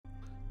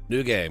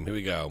New game. Here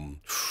we go.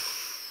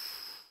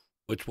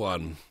 Which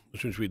one?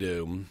 Which one should we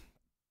do?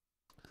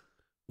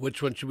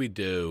 Which one should we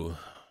do?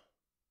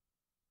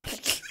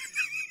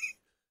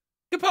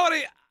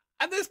 Capaldi,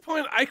 at this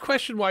point, I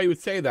question why you would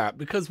say that,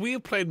 because we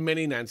have played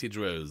many Nancy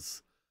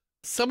Drews.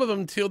 Some of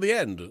them till the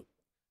end.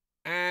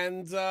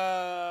 And,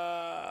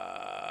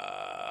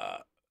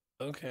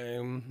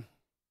 okay.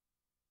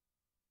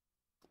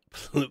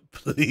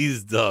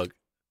 Please, Doug.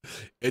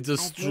 It's a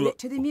I've made it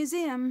to the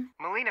museum.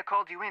 Melina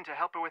called you in to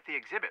help her with the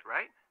exhibit,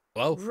 right?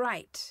 Well,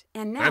 Right.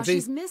 And now Nancy?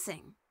 she's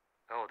missing.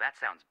 Oh, that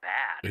sounds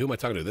bad. who am I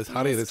talking to? This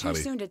hottie or this It's too hottie?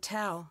 soon to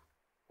tell.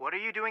 What are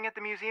you doing at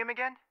the museum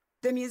again?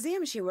 The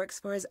museum she works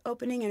for is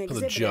opening an For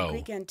the exhibit Joe. of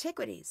Greek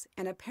antiquities,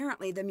 and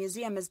apparently the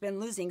museum has been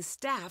losing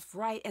staff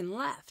right and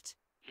left.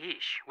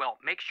 Yeesh. Well,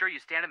 make sure you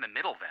stand in the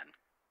middle then.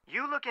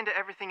 You look into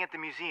everything at the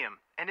museum,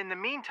 and in the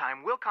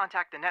meantime, we'll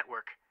contact the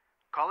network.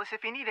 Call us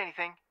if you need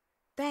anything.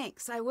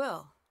 Thanks, I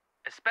will.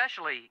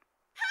 Especially...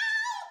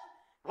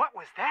 What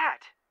was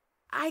that?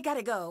 I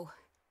gotta go.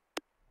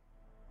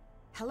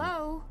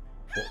 Hello?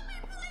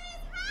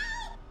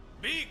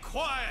 Be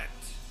quiet!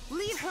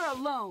 Leave her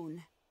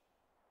alone.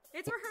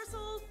 It's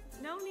rehearsal.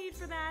 No need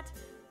for that.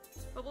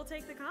 But we'll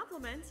take the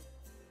compliment.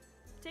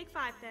 Take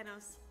 5,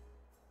 Thanos.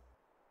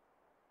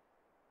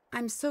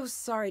 I'm so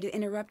sorry to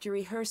interrupt your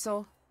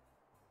rehearsal.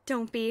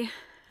 Don't be. I'm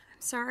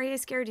sorry I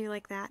scared you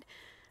like that.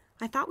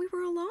 I thought we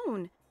were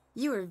alone.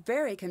 You were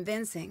very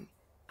convincing.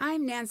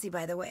 I'm Nancy,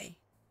 by the way.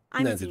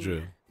 I'm Nancy Zena.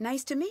 Drew.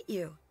 Nice to meet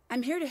you.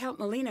 I'm here to help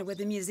Melina with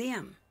the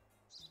museum.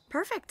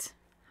 Perfect.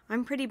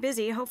 I'm pretty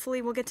busy. Hopefully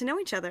we'll get to know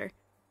each other.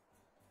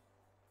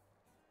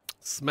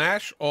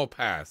 Smash or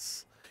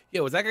pass?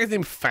 Yeah, was that guy's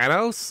name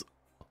Thanos?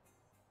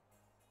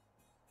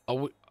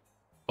 Are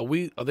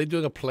they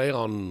doing a play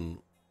on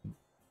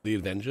the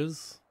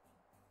Avengers?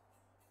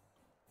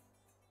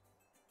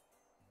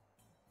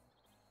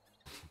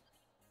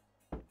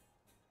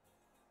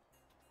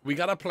 We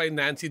gotta play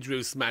Nancy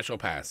Drew Smash or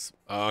Pass.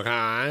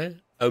 Okay.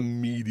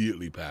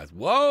 Immediately pass.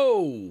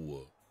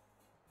 Whoa!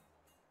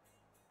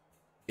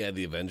 Yeah,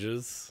 the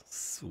Avengers.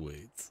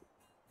 Sweet.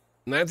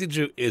 Nancy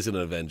Drew is an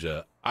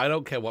Avenger. I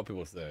don't care what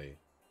people say.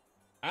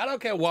 I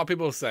don't care what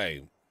people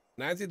say.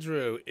 Nancy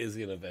Drew is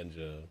an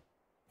Avenger.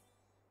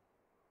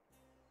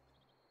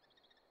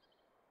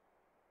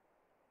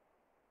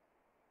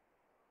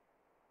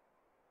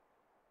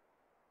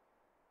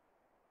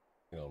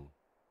 Hang on.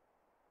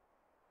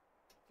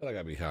 I feel like I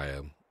gotta be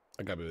higher.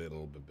 I gotta be a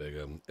little bit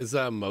bigger. Is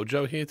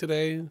Mojo here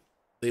today?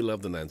 They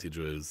love the Nancy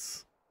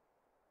Drews.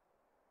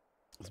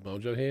 Is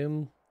Mojo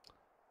here?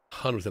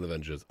 100%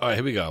 Avengers. All right,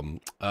 here we go.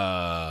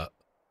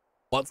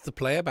 What's the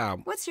play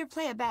about? What's your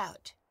play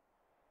about?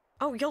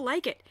 Oh, you'll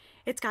like it.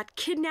 It's got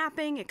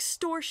kidnapping,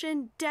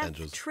 extortion, death,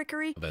 Avengers.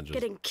 trickery, Avengers.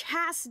 getting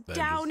cast Avengers.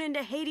 down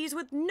into Hades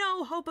with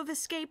no hope of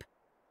escape.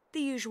 The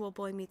usual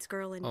boy meets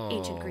girl in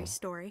ancient Aw. Greece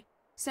story.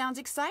 Sounds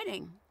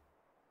exciting.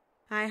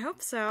 I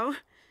hope so.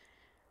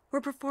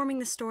 We're performing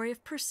the story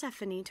of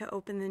Persephone to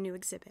open the new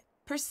exhibit.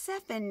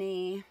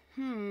 Persephone.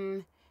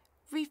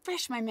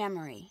 Refresh my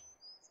memory.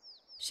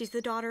 She's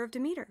the daughter of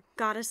Demeter,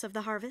 goddess of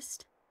the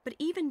harvest. But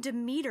even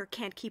Demeter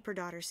can't keep her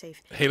daughter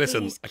safe. Hey,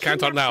 listen, Hades I can't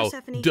talk now.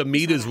 kidnaps Persephone,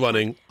 Demeter's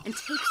running. and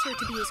takes her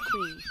to be his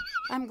queen.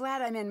 I'm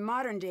glad I'm in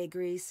modern day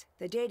Greece.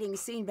 The dating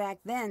scene back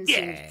then Yeah.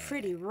 seemed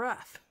pretty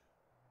rough.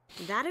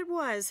 That it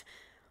was.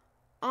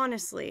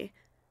 Honestly,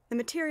 the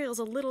material's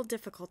a little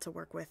difficult to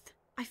work with.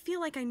 I feel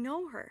like I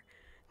know her.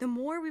 The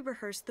more we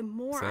rehearse, the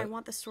more I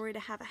want the story to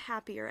have a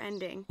happier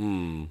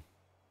ending.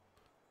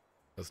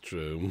 That's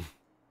true.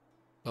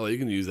 Oh, you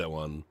can use that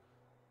one.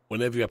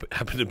 Whenever you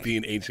happen to be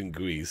in ancient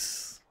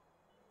Greece,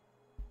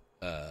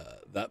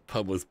 that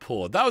pun was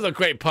poor. That was a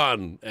great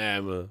pun,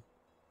 Emma.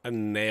 I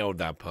nailed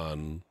that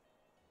pun.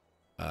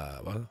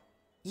 What?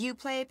 You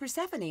play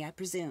Persephone, I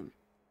presume.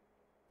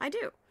 I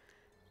do.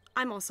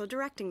 I'm also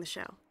directing the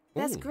show.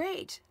 That's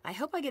great. I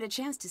hope I get a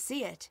chance to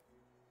see it.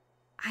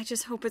 I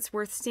just hope it's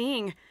worth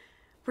seeing.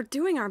 We're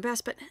doing our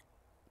best, but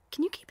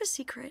can you keep a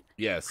secret?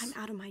 Yes. I'm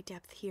out of my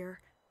depth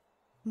here.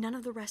 None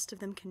of the rest of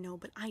them can know,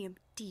 but I am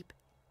deep,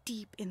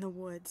 deep in the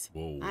woods.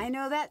 Whoa. I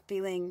know that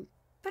feeling,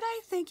 but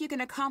I think you can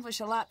accomplish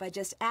a lot by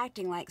just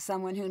acting like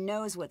someone who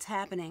knows what's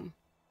happening.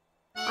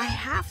 I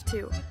have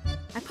to.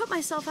 I put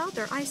myself out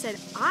there. I said,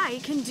 I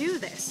can do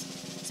this.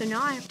 So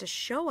now I have to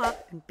show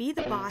up and be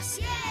the boss,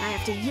 and I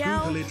have to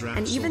yell,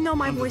 and even though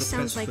my voice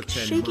sounds like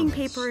shaking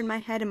paper in my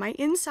head and my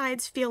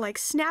insides feel like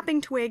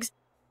snapping twigs,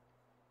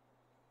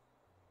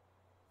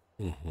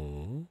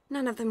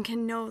 none of them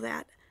can know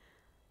that.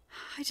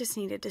 I just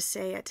needed to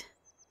say it.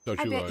 Don't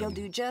I you bet worry. you'll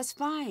do just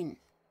fine.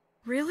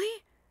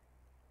 Really?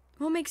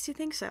 What makes you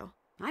think so?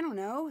 I don't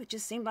know. It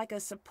just seemed like a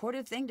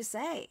supportive thing to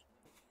say.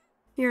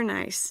 You're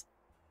nice.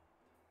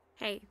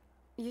 Hey,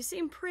 you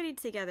seem pretty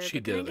together. She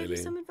but did can it, I give you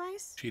Lily. some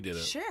advice? She did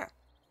it. Sure.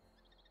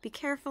 Be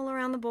careful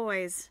around the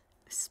boys,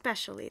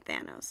 especially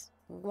Thanos.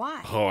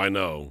 Why? Oh, I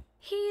know.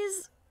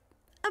 He's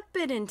a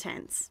bit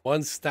intense.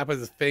 One snap of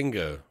his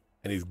finger,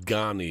 and he's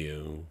gone to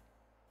you.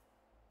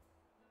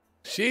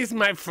 She's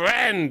my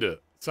friend.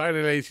 Sorry,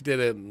 Lily, she did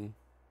it.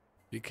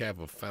 Be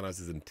careful, Thanos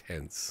is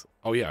intense.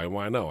 Oh yeah,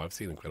 I know. I've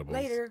seen Incredibles.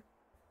 Later.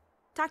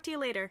 Talk to you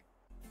later.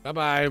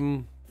 Bye-bye.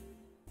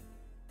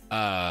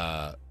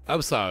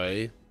 I'm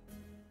sorry.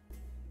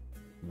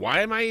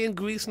 Why am I in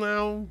Greece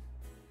now?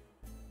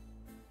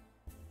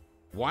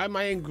 Why am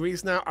I in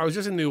Greece now? I was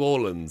just in New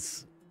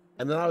Orleans.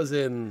 And then I was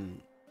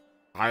in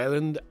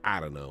Ireland. I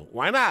don't know.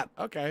 Why not?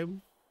 Okay.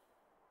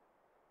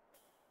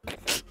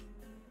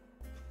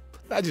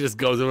 That just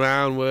goes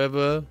around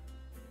wherever.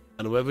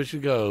 And wherever she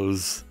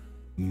goes,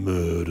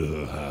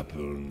 murder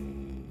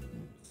happens.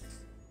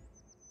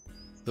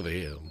 It's over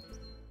here.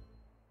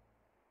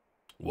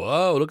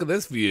 Whoa, look at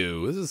this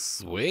view. This is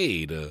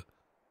sweet.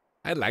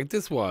 I like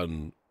this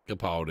one,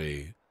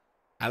 Capaldi.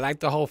 I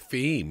like the whole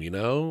theme, you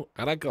know?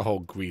 I like the whole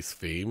Greece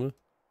theme.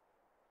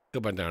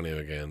 Go back down here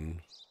again.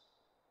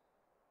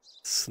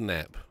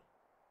 Snap.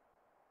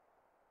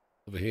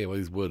 Over here, what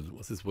is wood?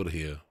 What's this wood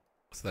here?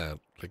 What's that?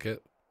 Click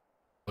it.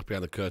 What's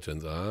behind the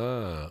curtains?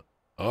 Ah.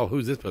 Oh,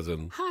 who's this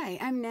person? Hi,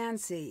 I'm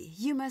Nancy.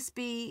 You must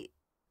be...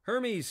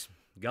 Hermes,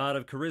 god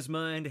of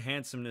charisma and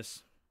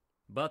handsomeness.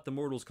 But the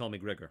mortals call me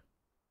Gregor.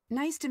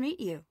 Nice to meet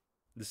you.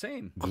 The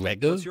same.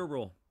 Gregor? What's your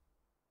role?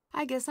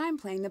 I guess I'm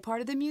playing the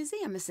part of the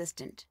museum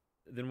assistant.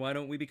 Then why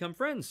don't we become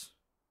friends?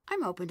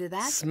 I'm open to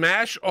that.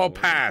 Smash or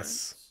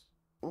pass?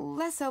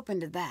 Less open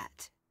to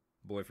that.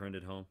 Boyfriend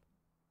at home?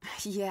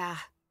 Yeah.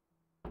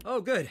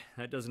 Oh, good.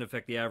 That doesn't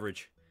affect the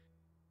average.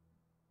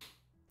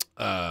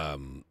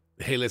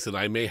 Hey, listen,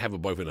 I may have a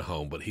boyfriend at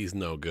home, but he's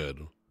no good.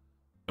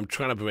 I'm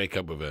trying to break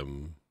up with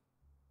him.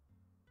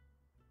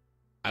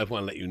 I just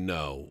want to let you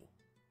know.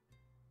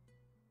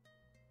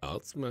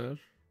 I'll smash.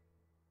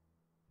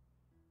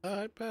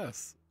 Alright,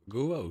 pass.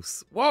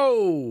 Gross.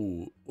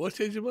 Whoa! What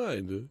changed your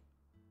mind?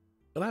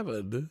 What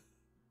happened?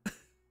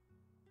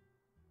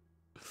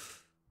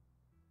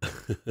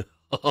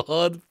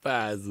 Hard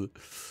pass.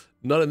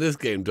 Not in this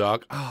game,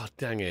 Doc. Oh,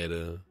 dang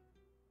it.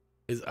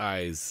 His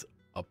eyes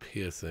are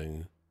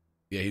piercing.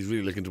 Yeah, he's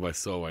really looking to my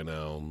soul right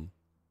now.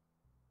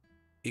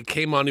 He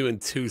came on you in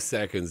 2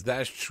 seconds.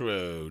 That's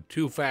true.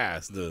 Too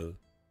fast. So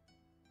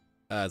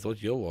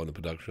what's your role in the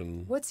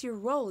production? What's your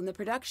role in the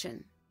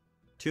production?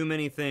 Too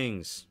many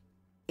things.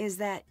 Is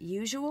that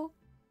usual?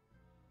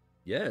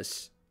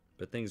 Yes,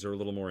 but things are a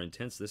little more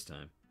intense this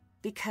time.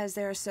 Because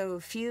there are so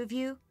few of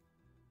you?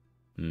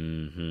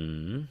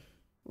 Mm-hmm.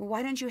 Well,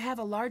 why don't you have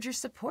a larger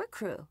support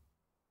crew?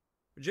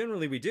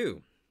 Generally we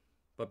do.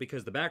 But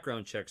because the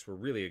background checks were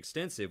really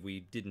extensive,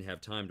 we didn't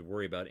have time to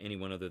worry about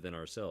anyone other than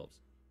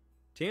ourselves.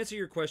 To answer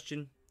your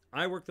question,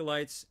 I work the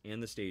lights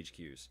and the stage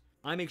cues.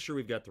 I make sure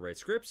we've got the right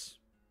scripts,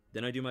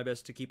 then I do my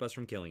best to keep us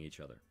from killing each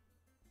other.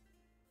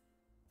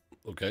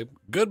 Okay.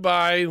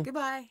 Goodbye.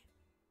 Goodbye.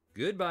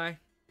 Goodbye.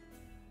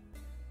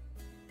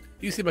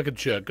 You seem like a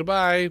jerk.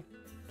 Goodbye.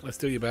 Can I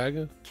steal your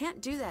bag?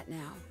 Can't do that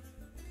now.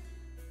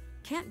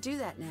 Can't do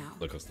that now.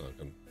 Look, I'm stuck.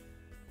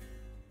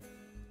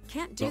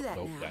 Can't do that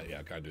now. Yeah,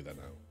 I can't do that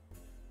now.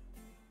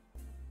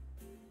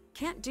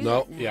 Can't do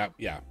that now.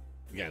 Yeah.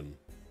 Again.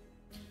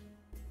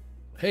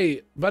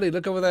 Hey, buddy,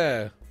 look over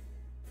there.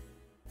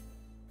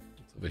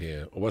 What's over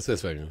here? Oh, what's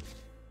this thing?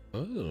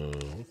 Oh,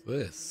 what's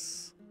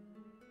this?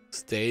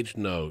 Stage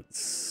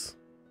notes.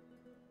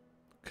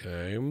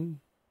 Okay.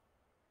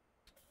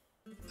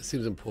 This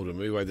seems important.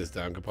 Let me write this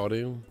down,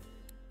 Capaldi.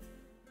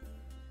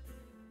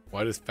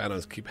 Why does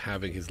Thanos keep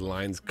having his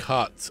lines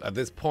cut? At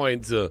this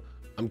point,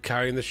 I'm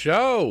carrying the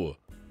show.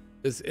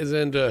 This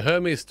isn't a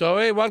Hermes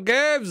story. What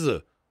gives?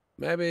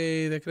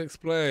 Maybe they can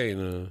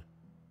explain.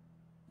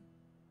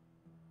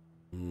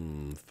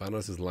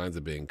 Thanos' lines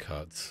are being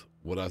cut.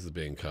 What else is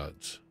being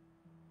cut?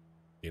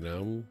 You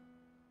know?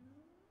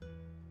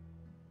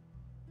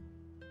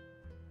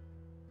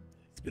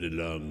 It's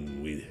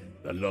been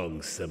a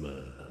long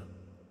summer.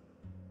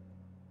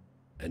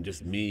 And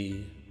just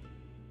me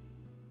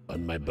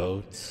on my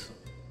boat,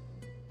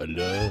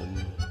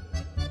 alone.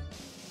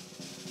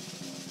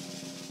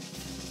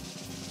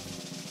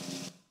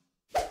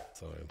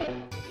 Sorry.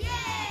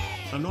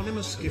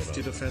 Anonymous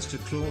gifted a fez to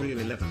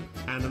Chlorian 11.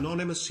 An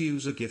anonymous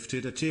user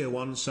gifted a tier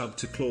 1 sub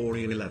to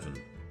Chlorian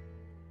 11.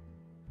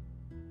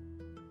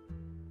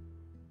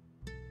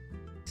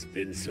 It's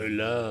been so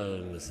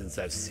long since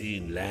I've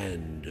seen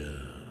land.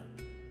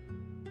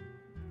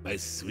 My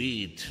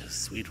sweet,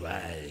 sweet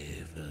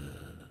wife.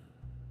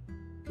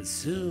 But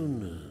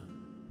soon,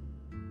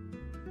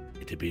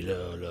 it'll be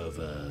all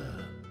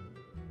over.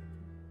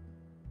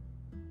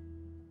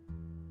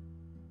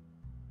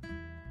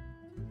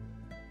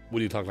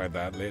 Would you talk like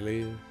that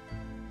lately?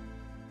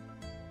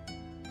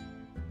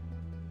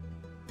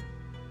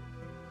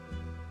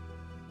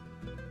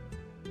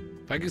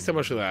 Thank you so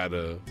much for that.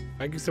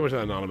 Thank you so much for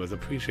that, Anonymous.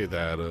 Appreciate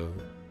that.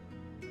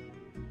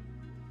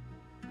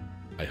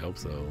 I hope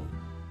so.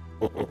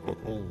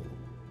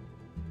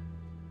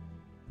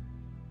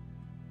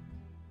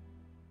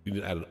 You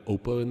need to add an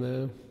Opa in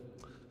there.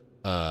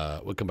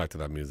 We'll come back to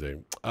that music.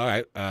 All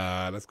right,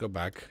 let's go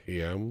back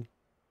here.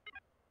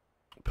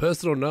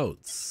 Personal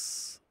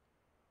notes.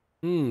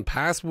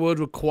 Password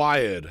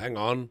required. Hang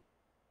on.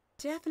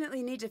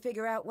 definitely need to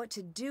figure out what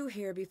to do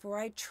here before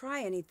I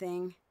try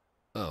anything.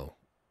 Oh.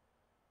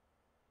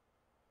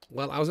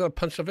 Well, I was gonna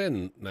punch stuff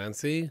in,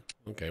 Nancy.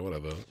 Okay,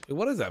 whatever.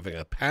 What is that thing?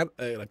 A pad?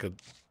 Like a...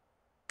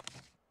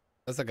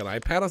 That's like an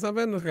iPad or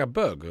something? Looks like a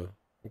bug.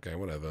 Okay,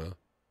 whatever.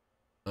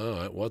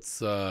 Alright, what's,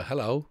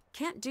 hello?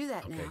 Can't do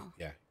that Okay, now.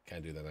 yeah,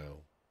 can't do that now.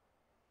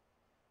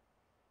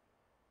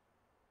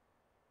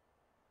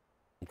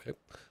 Okay.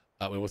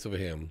 Wait, what's over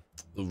here?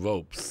 The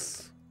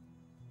ropes.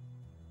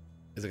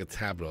 It's like a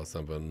tablet or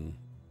something.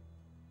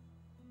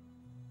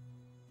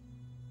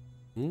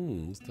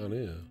 What's down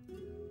here?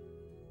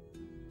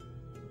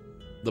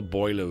 The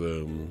boiler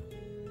room.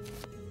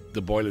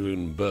 The boiler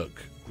room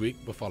book.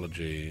 Greek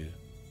mythology.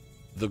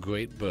 The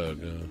Great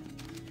Burger.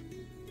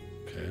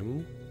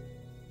 Okay.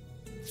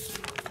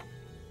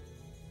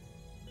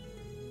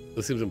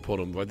 This seems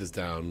important. Write this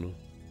down.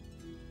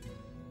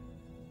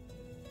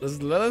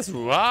 Let us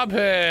rob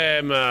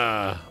him.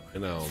 I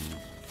know.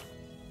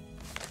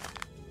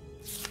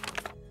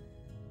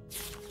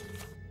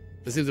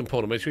 This seems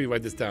important. Make sure you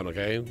write this down,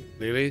 okay?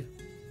 Really?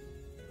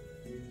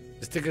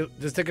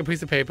 Just take a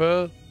piece of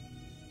paper,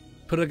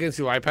 put it against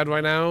your iPad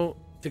right now,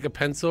 take a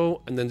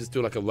pencil, and then just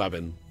do like a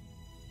rubbing.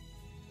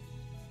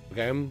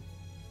 Okay? You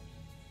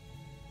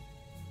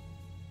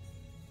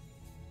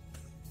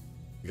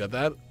got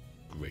that?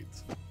 Great.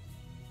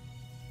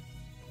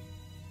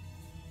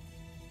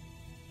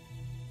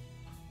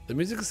 The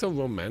music is so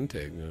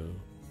romantic.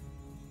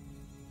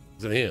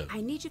 What's in here?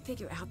 I need to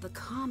figure out the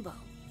combo.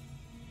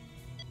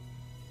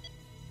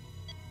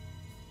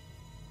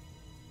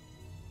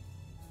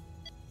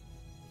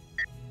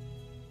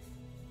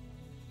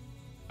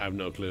 I have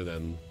no clue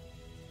then.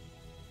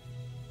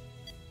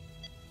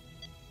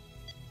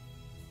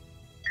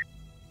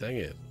 Dang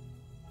it.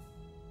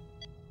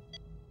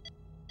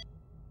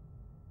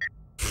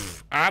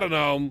 I don't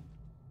know.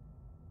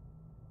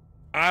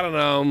 I don't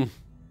know.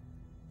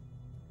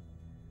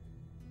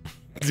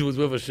 It was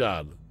worth a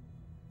shot.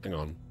 Hang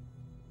on.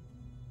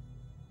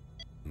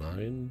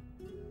 9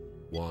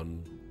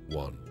 1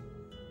 1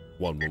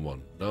 1 1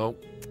 1. No.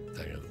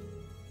 Dang it.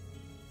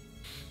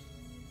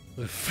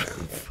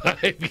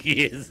 5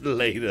 years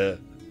later.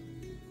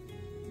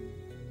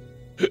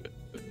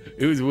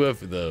 It was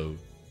worth it though.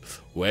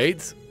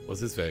 Wait. What's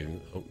this thing?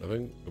 Oh,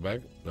 nothing. Go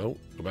back. No.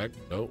 Go back.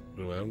 No.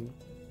 Go around.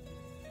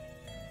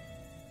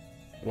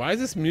 Why is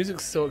this music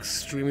so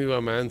extremely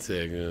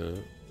romantic?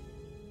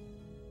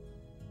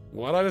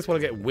 Why do I just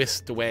want to get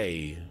whisked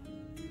away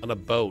on a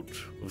boat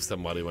with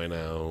somebody right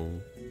now?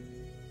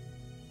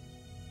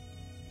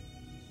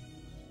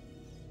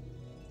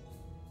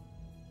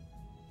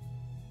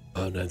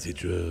 Oh, Nancy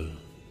Drew,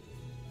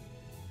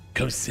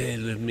 come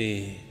sail with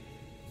me.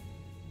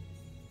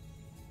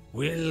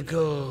 We'll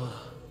go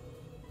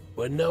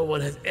where no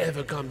one has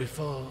ever gone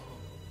before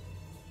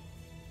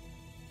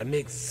and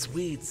make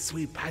sweet,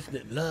 sweet,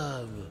 passionate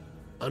love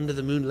under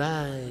the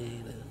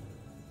moonlight.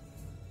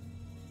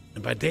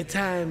 And by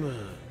daytime,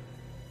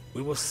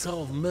 we will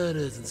solve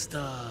murders and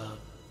stuff.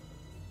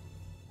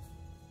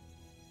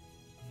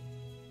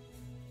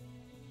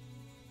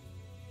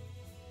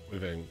 What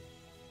do you think?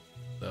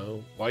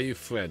 No? Why are you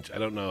French? I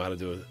don't know how to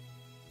do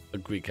a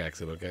Greek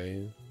accent,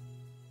 okay?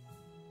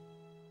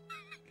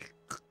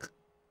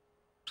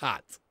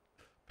 Hot.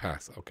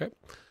 Pass, okay.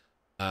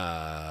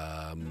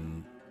 I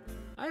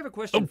have a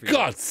question Oh for you.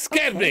 God,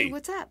 scared Okay, me!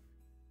 what's up?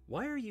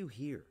 Why are you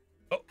here?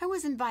 I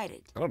was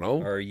invited. I don't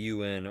know. Are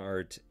you an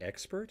art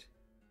expert?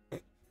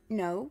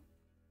 No.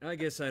 I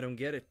guess I don't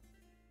get it.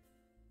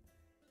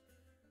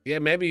 Yeah,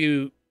 maybe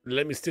you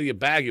let me steal your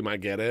bag, you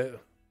might get it.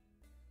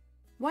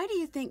 Why do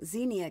you think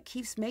Xenia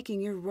keeps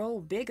making your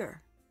role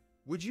bigger?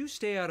 Would you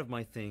stay out of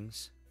my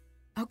things?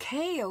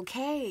 Okay,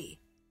 okay.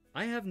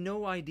 I have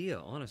no idea,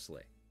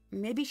 honestly.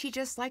 Maybe she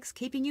just likes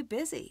keeping you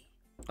busy.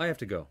 I have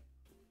to go.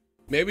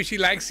 Maybe she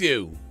likes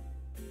you.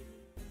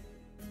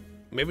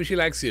 Maybe she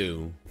likes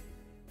you.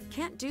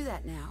 Can't do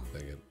that now.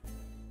 Dang it.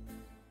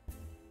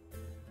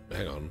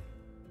 Hang on.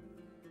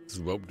 This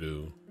rope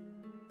do.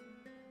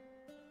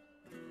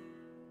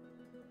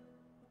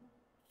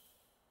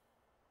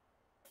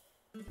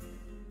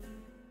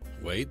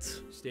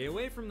 Wait. Stay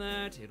away from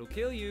that. It'll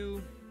kill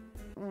you.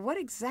 What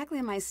exactly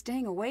am I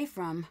staying away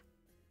from?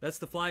 That's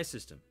the fly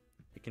system.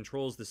 It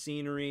controls the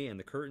scenery and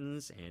the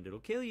curtains, and it'll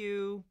kill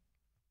you.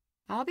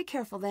 I'll be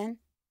careful then.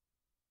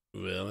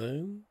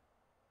 Really?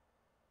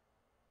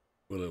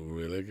 Will it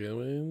really kill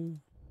me?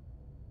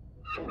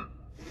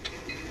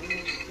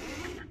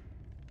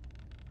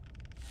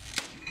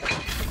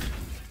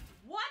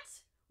 What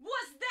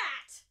was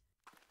that?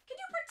 Can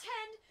you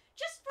pretend,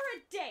 just for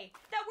a day,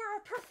 that we're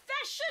a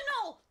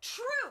professional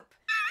troupe?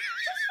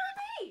 Just for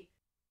me!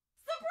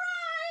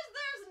 Surprise!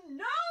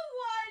 There's no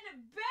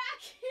one back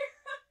here!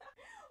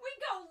 We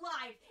go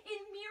live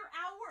in mere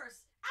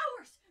hours.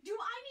 Hours! Do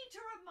I need to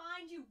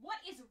remind you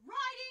what is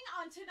riding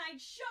on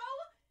tonight's show?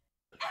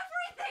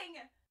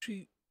 Everything!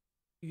 She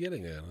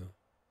yelling at her.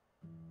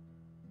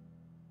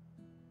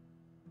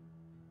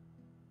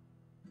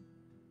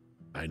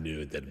 I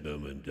knew at that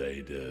moment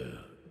I'd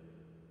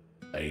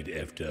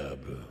effed up.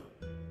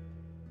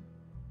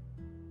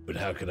 But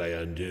how could I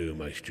undo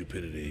my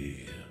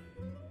stupidity?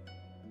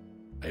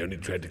 I only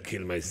tried to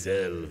kill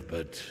myself,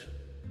 but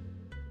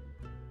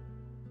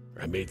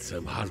I made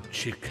some hot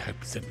chick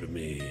upset with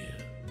me.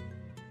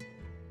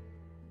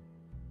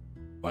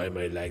 Why am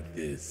I like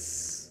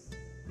this?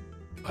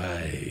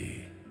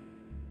 Why?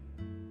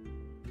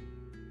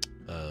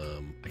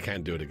 I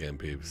can't do it again,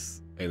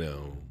 peeps. I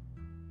know.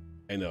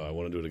 I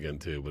want to do it again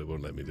too, but it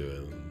won't let me do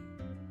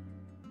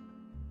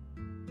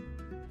it.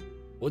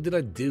 What did I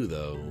do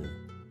though?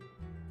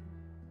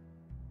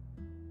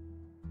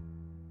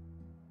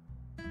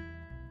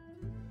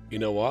 You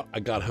know what? I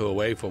got her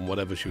away from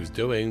whatever she was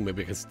doing.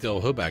 Maybe I can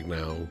steal her back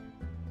now.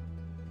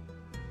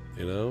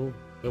 You know?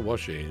 Where was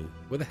she?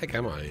 Where the heck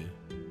am I?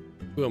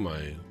 Who am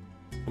I?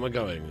 Where am I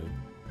going?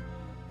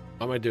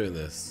 Why am I doing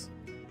this?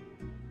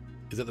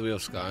 Is that the real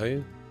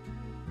sky?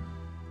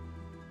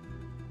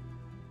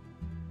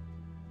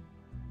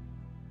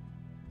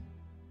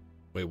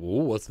 Wait,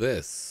 whoa, what's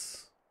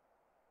this?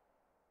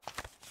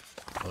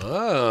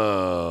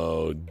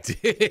 Oh,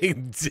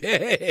 ding,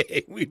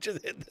 ding. We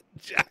just hit the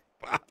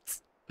jackpot.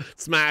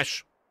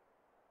 Smash.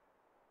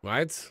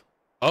 Right?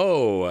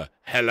 Oh,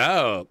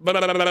 hello.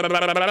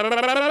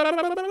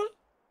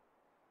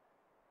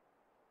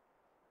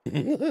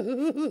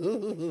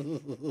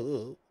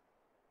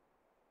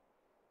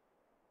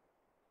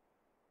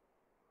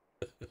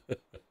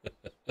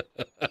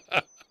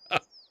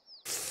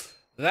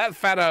 That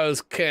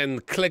Pharos can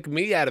click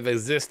me out of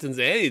existence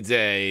any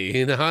day.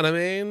 You know what I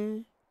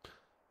mean?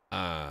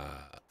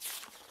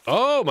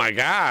 Oh my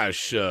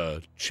gosh.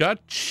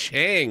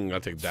 Cha-ching.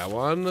 I'll take that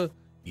one.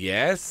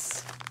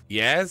 Yes.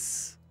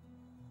 Yes.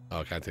 Oh,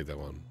 I can't take that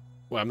one.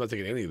 Well, I'm not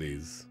taking any of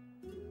these.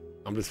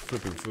 I'm just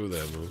flipping through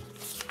them.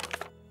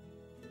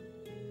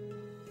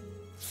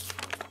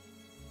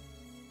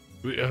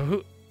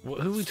 Who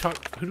do we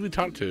talk to? We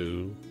talked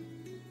to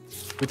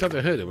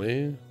her, didn't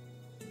we?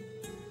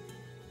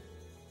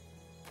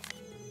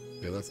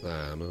 Yeah, that's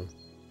that.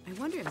 I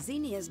wonder if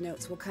Xenia's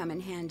notes will come in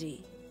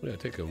handy. Yeah,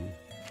 take them.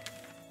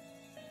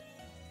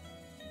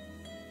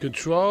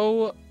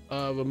 Control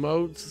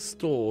remotes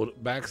stored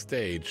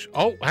backstage.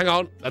 Oh, hang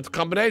on. That's a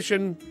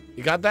combination.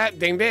 You got that?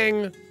 Ding,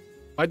 ding.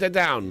 Write that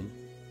down.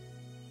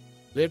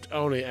 Lift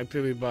only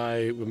activity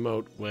by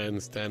remote when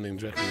standing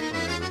directly in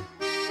front of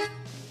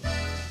you.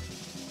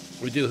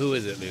 We do. Who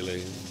is it,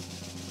 Lily?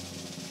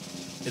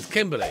 It's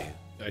Kimberly.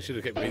 I should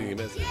have kept reading your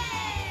message.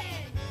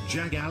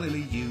 Jag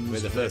Alili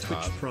used the first Twitch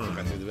part.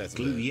 Prime.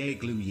 Glue yay,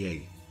 glue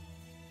yay.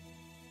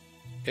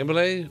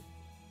 Kimberly,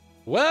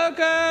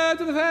 welcome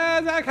to the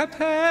fans I can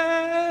pay.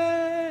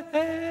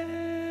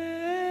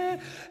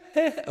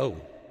 Oh.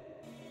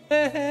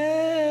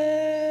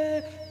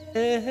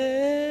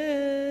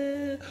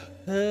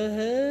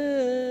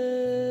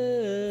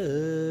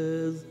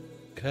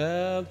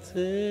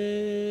 Captain.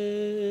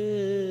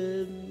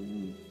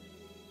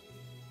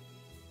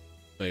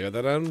 Oh, you got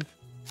that on? I'm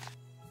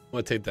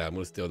gonna take that. I'm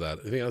gonna steal that.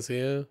 Anything else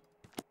here?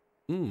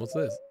 What's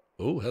this?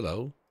 Oh,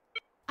 hello.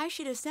 I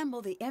should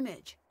assemble the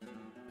image.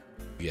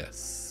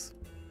 Yes.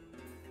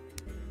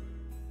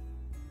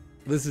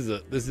 This is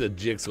a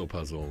jigsaw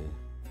puzzle.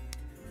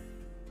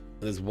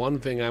 There's one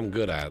thing I'm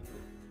good at.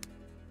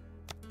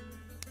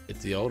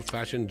 It's the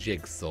old-fashioned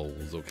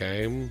jigsaws,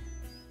 okay?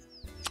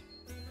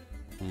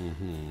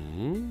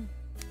 Mm-hmm.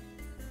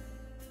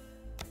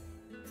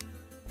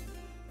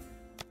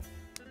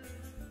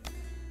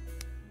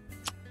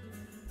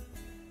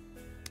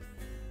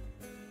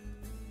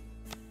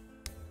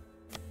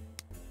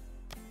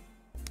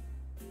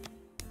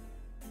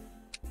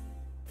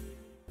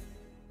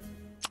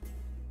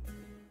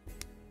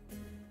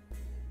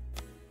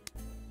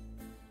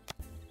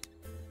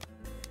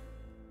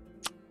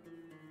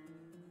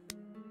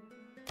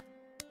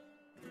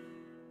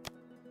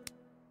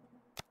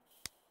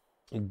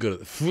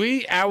 Good.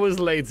 3 hours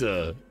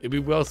later. It'd be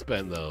well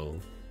spent, though.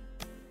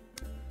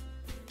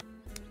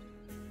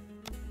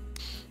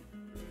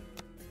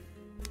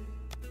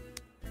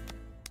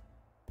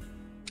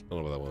 I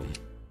don't know about that one.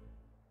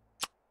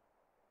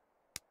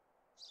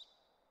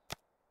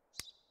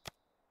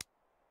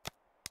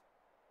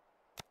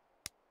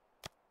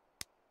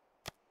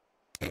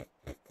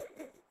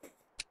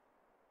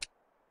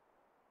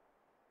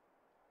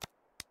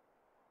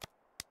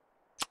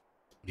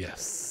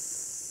 Yes.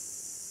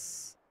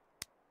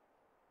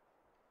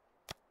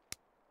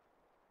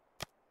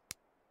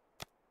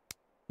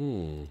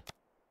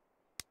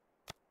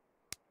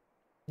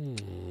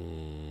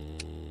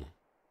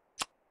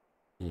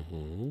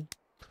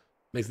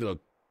 Makes a little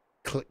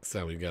click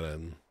sound we got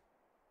in.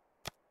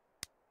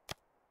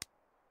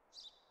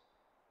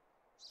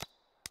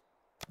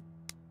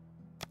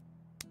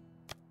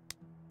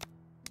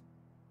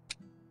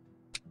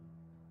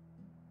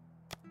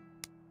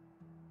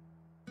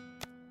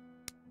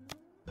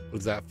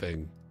 What's that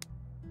thing?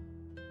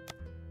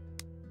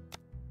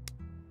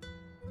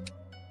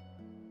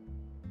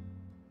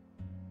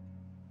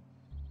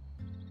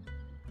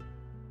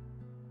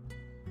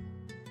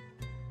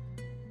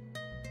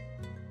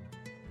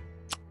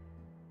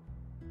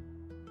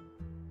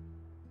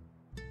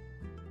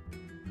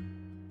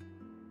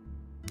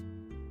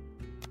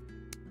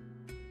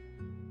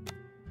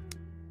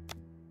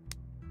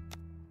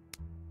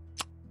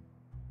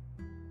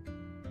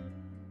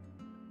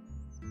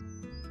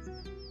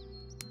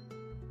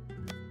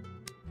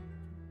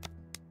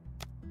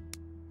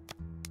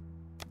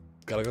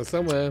 Gotta go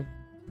somewhere.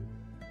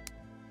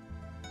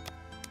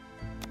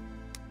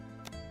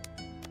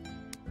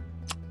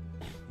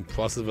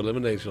 Process of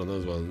elimination on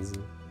those ones.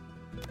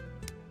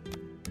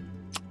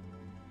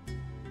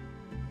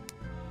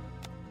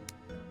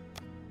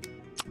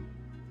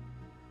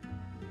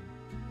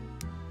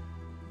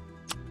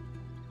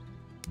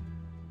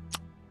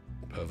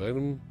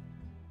 Perfect.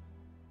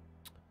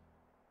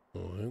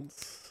 Alright.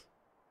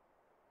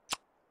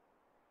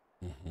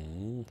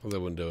 How's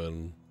everyone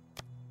doing?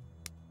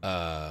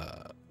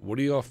 What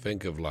do y'all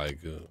think of, like,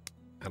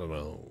 I don't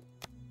know,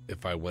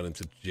 if I went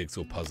into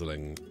jigsaw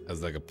puzzling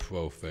as like a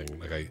pro thing?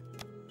 Like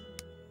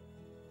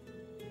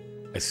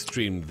I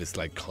streamed this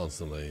like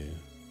constantly.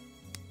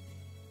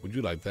 Would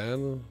you like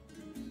that?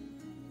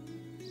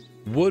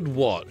 Would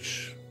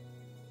watch.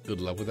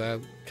 Good luck with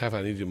that. Kath,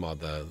 I need you to mod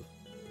that.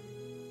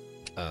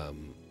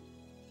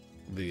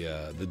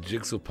 The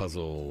jigsaw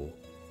puzzle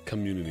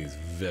community is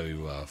very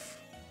rough.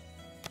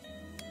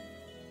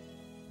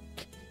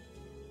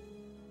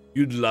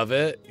 You'd love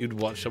it? You'd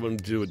watch someone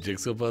do a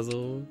jigsaw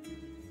puzzle?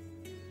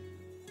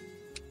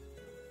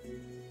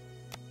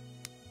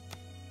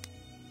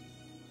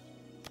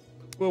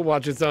 We're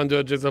watching someone do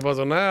a jigsaw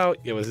puzzle now.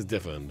 Yeah, but this is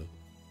different.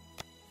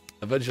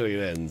 Eventually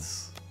it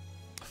ends.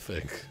 I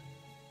think.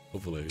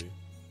 Hopefully.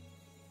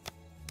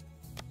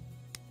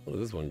 Where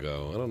does this one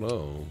go? I don't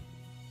know.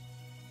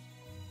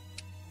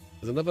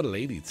 There's another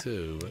lady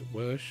too.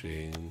 Where is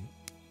she?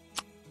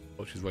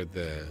 Oh, she's right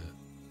there.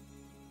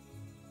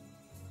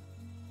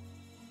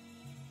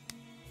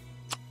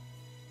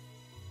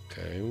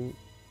 Okay. And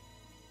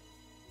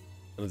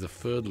there's a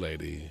third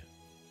lady.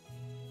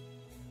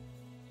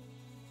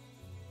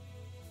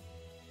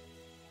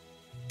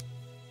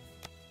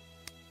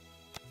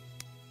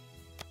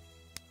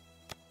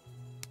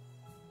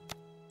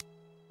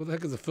 What the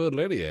heck is the third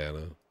lady,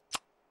 Anna?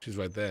 She's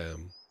right there.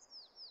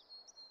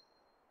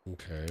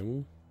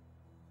 Okay.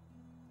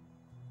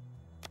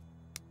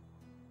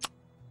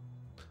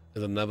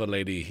 There's another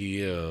lady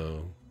here.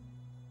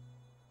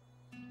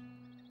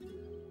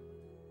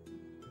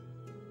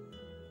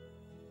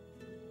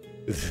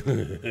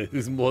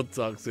 Who's more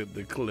toxic,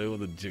 the clue or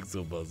the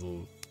jigsaw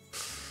puzzle?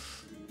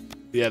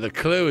 Yeah, the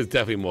clue is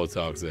definitely more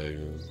toxic.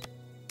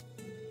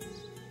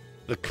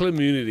 The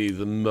community is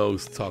the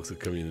most toxic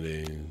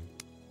community.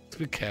 Let's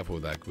be careful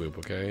with that group,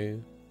 okay?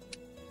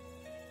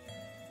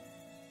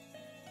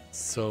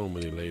 So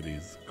many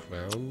ladies.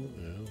 Crown?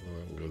 Yeah,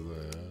 that goes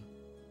there.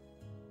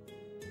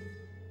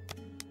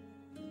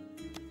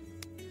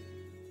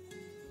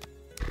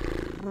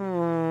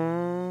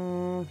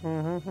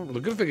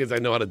 The good thing is I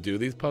know how to do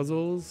these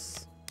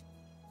puzzles.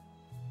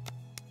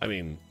 I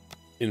mean,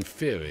 in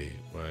theory,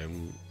 right?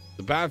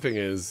 The bad thing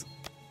is,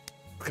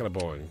 it's kind of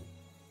boring.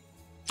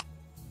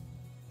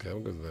 Okay,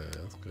 what goes there?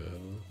 That's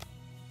good.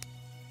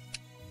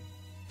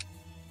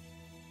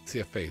 See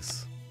a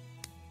face.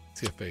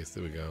 See a face.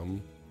 There we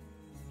go.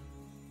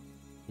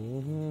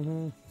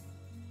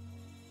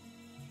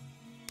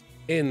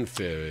 In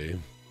theory.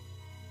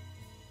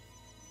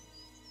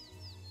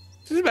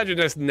 Just imagine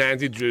just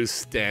Nancy Drew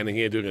standing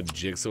here doing a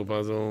jigsaw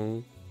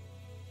puzzle.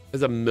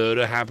 There's a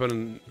murder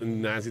happening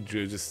and Nancy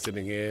Drew just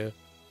sitting here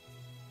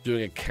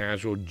doing a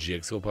casual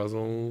jigsaw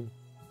puzzle.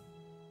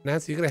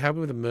 Nancy, you gonna help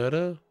me with the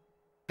murder?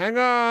 Hang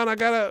on, I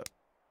gotta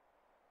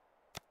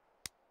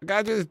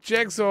do this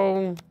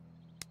jigsaw.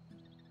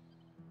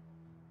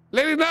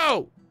 Let it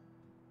know!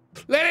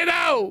 Let it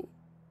know!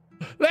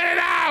 Let it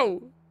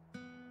know!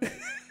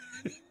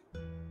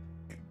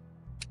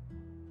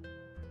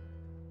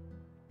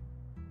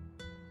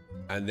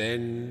 And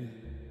then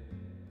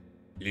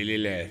Lily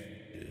left.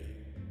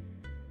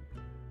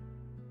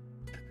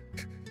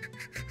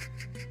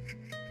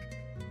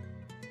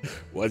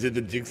 Was it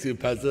the jigsaw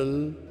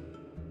puzzle?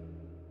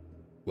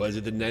 Was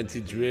it the Nancy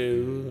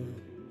Drew?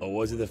 Or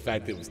was it the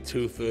fact that it was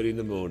 2:30 in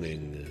the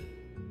morning?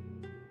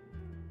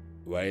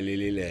 Why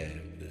Lily left?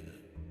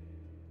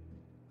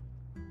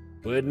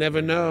 We'd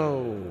never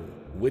know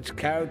which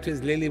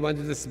characters Lily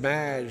wanted to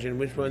smash and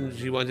which ones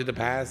she wanted to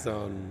pass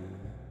on.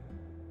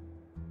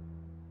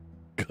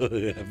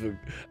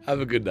 Have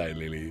a good night,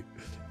 Lily.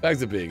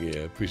 Thanks for being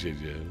here. Appreciate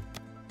you.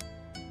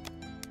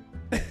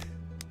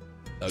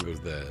 That goes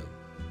there.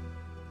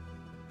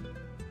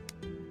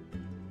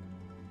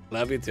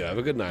 Love you too. Have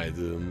a good night.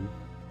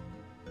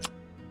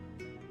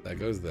 That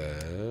goes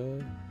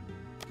there.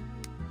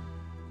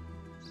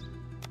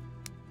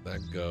 That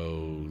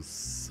goes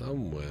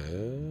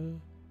somewhere.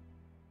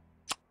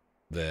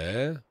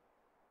 There.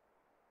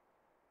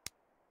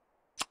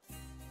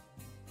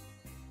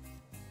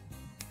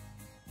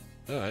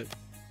 Alright.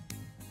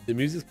 The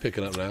music's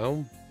picking up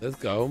now. Let's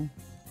go.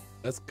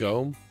 Let's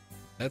go.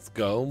 Let's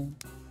go.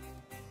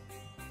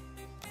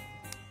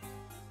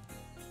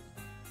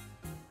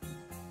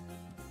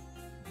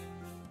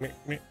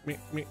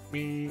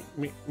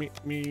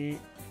 Me.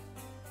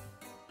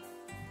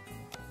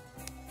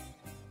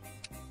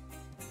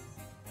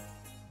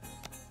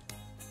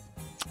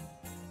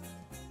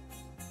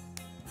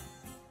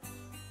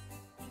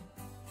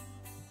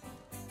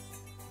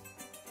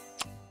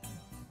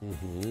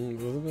 Does it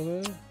go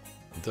there?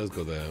 It does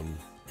go there.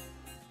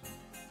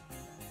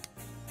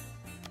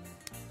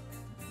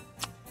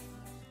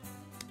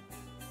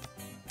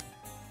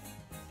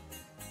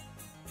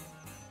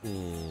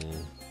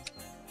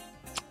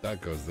 That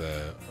goes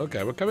there.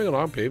 Okay, we're coming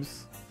along,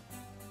 peeps.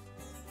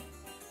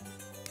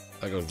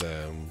 That goes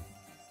there.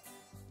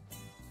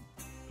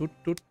 That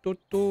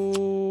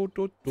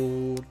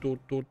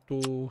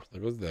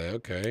goes there.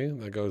 Okay,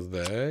 that goes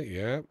there.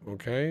 Yeah.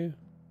 Okay.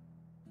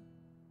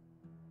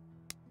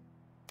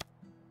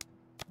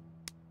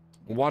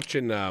 I'm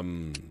watching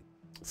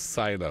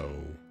Silo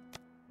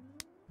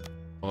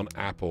on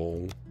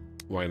Apple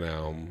right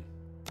now.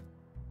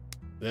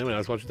 Anyway, I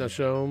was watching that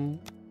show.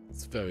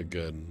 It's very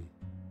good.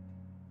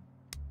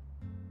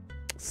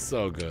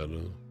 So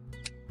good.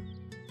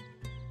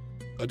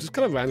 I just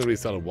kind of randomly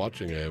started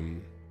watching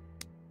him.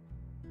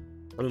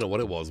 I don't know what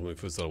it was when we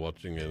first started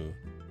watching him,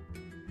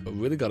 but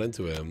really got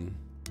into him.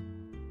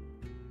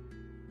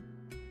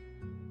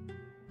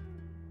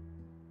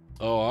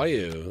 Oh, are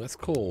you? That's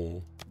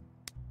cool.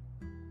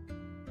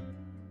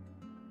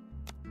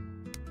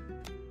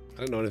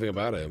 I didn't know anything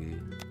about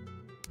him.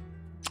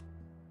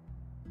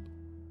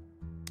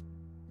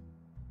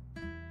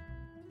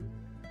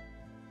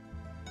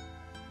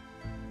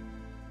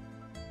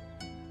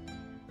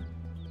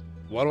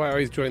 Why do I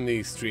always join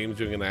these streams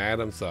during an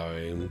ad? I'm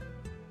sorry.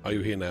 Are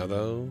you here now,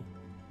 though?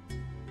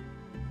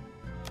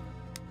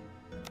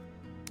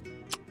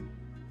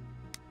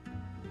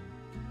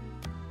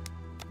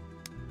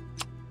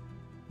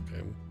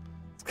 Okay.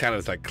 It's kind of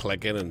just like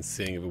clicking and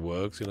seeing if it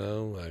works, you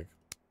know? Like.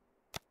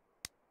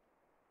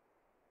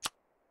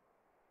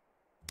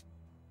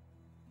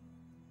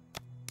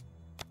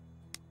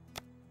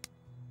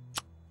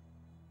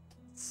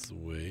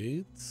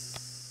 Sweet.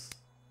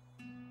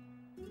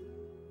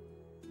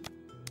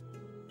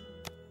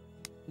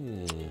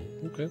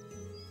 Okay.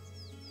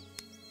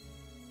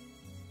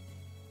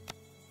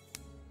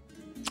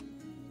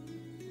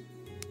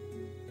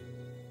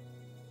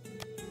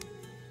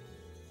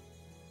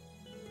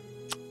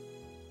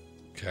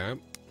 Okay.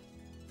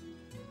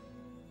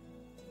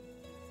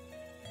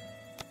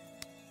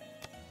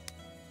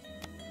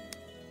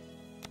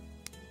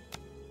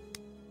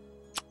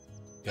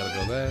 Gotta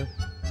go there.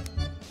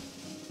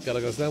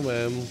 Gotta go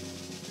somewhere.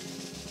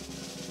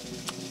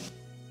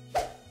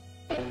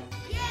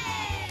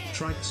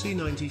 Trike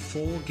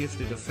C94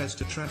 gifted a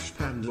Festa Trash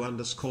Panda _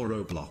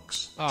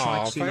 Roblox. Oh,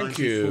 Trike thank C94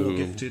 you.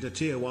 gifted a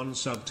tier 1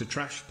 sub to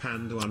Trash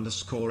Panda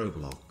 _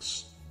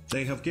 Roblox.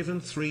 They have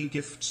given 3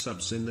 gift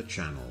subs in the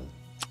channel.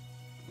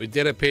 We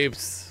did it,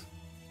 peeps.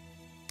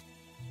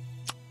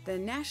 The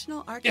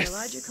National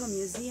Archaeological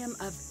Museum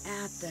of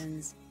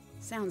Athens.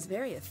 Sounds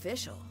very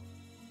official.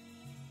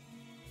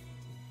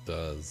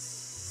 Does.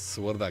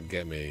 So what did that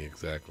get me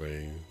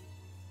exactly?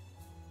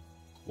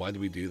 Why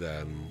did we do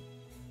that?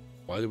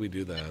 Why did we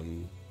do that?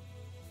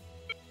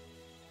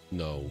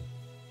 No.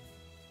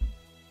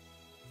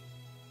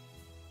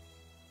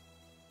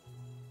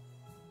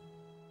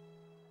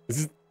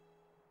 This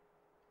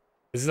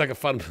is like a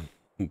fun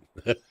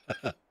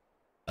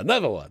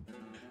another one.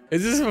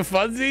 Is this for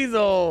funsies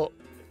or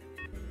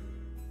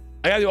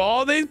I gotta do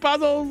all these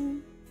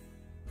puzzles?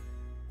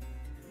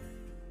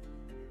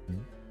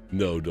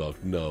 No,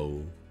 Doc,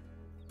 no.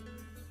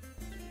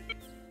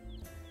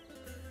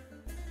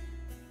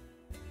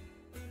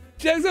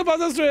 Check the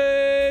puzzle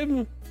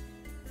stream!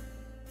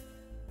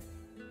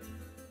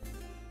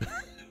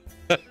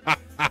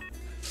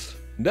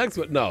 Next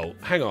one, no,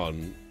 hang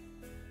on.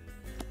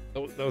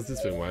 That was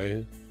this thing,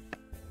 right?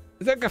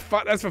 Is that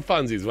that's for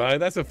funsies, right?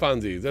 That's for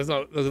funsies.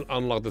 Doesn't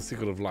unlock the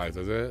secret of life,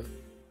 does it?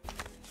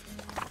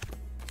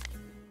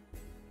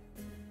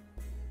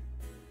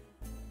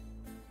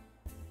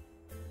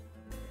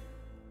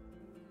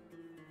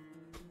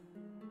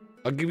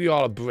 I'll give you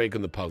all a break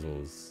on the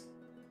puzzles.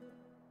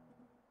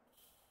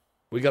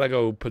 We gotta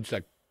go punch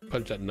that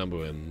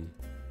number in.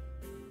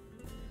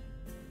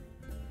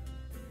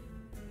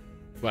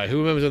 Right, who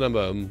remembers the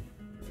number?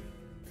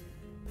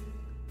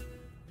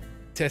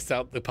 Test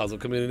out the puzzle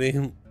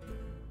community.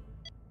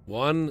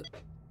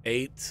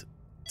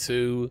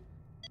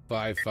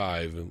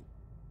 18255.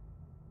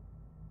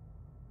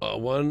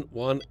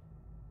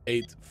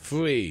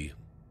 1183.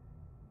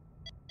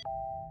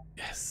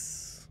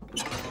 Yes.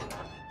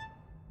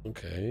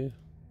 Okay.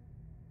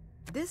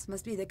 This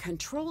must be the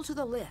control to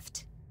the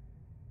lift.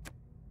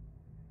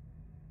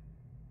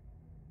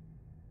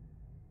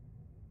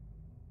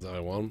 Is that what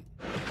I want?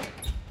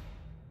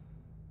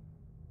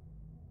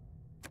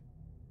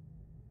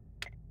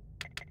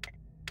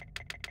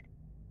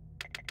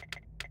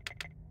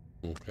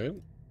 Okay. I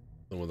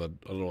don't know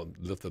what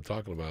lift they're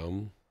talking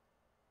about.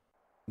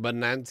 But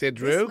Nancy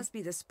Drew? This must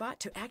be the spot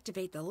to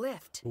activate the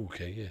lift.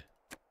 Okay, yeah.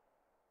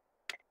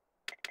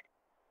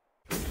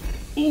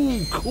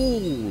 Ooh,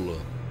 cool.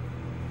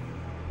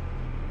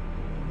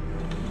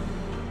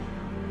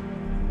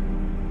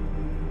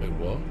 Wait,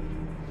 what?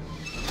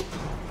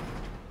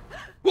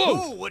 Whoa!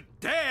 Who would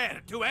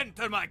dare to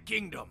enter my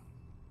kingdom?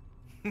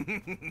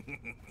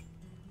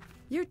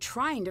 You're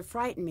trying to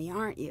frighten me,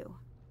 aren't you?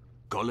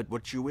 Call it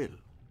what you will.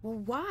 Well,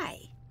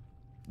 why?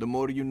 The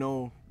more you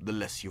know, the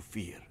less you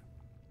fear.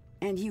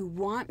 And you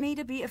want me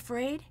to be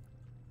afraid?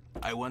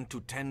 I want to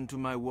tend to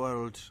my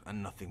world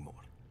and nothing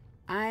more.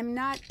 I'm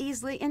not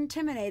easily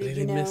intimidated, Did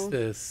he you know. miss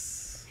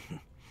this?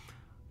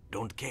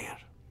 Don't care.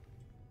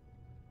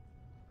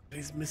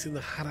 He's missing the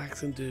hot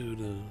accent, dude.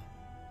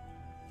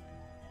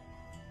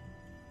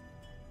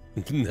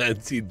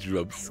 Nancy I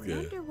Drupska.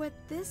 wonder what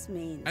this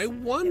means. I It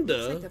wonder.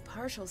 looks like the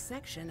partial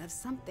section of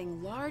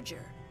something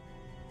larger.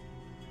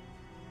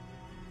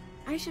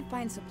 I should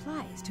find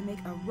supplies to make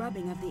a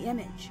rubbing of the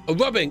image. Oh,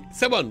 rubbing!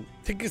 Someone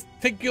take a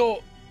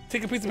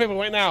piece of paper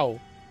right now.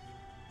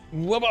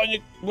 Rub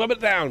it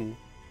down.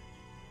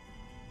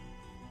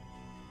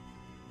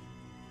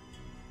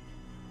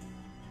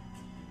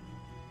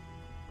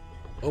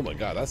 Oh my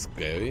god, that's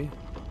scary.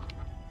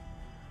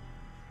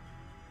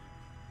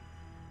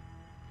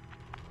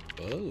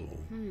 Oh.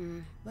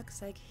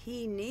 Looks like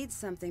he needs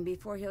something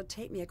before he'll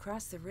take me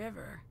across the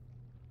river.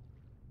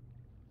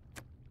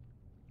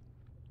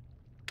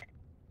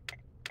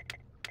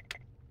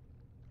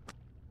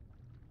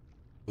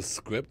 The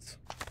script.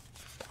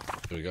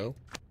 Here we go.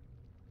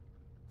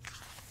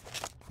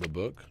 The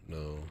book?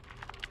 No.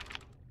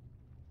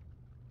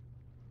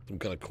 Some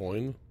kind of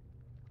coin?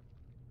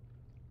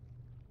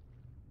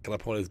 Can I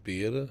point his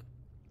beard?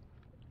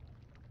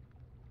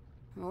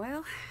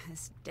 Well,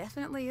 this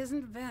definitely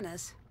isn't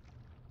Venice.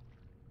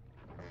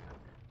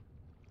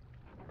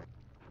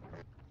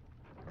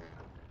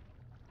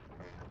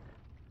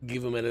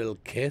 Give him a little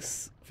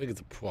kiss? I think it's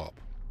a prop.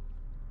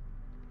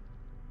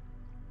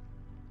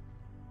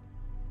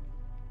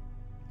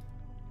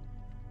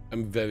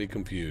 I'm very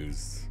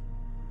confused.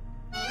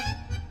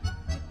 I'm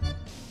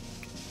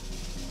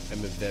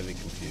very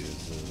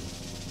confused.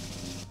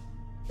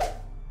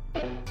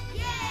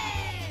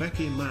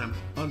 Becky Mam,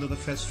 under the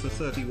fez for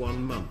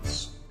 31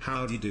 months.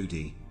 Howdy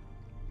doody.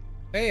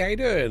 Hey, how you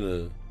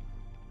doing?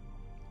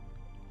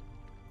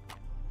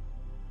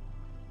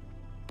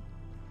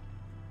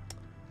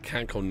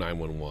 Can't call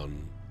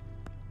 911.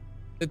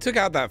 They took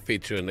out that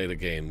feature in later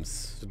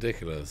games. It's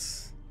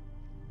ridiculous.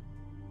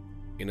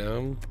 You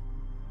know?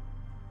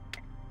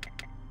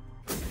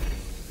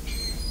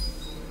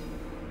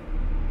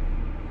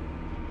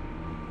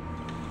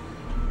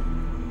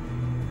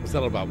 What's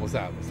that all about? What's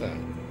that? What's that?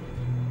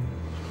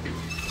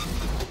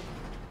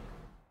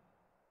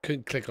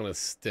 Couldn't click on a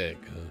stick.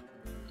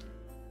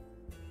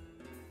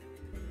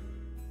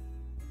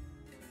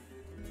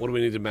 What do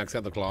we need to max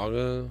out the clock?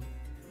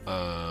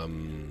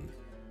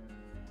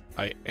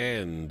 I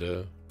end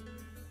at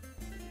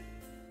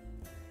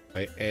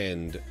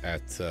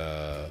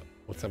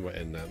what time do I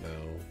end at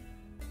now?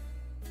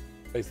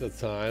 Based on the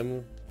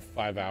time,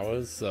 5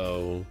 hours,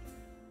 so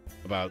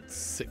about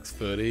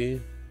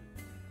 6:30.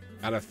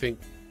 And I think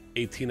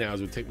 18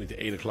 hours would take me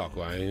to 8 o'clock,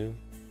 right?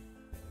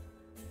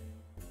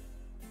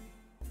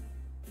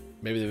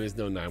 Maybe there is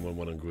no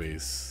 911 in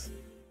Greece.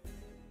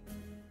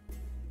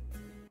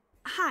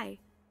 Hi.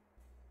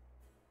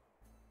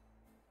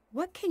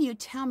 What can you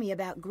tell me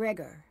about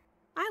Gregor?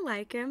 I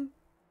like him.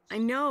 I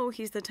know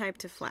he's the type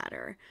to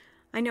flatter.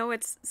 I know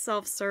it's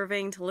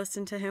self-serving to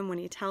listen to him when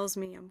he tells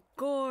me I'm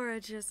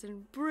gorgeous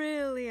and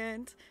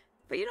brilliant.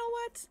 But you know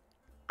what?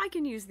 I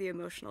can use the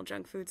emotional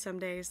junk food some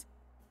days.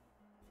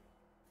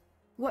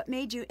 What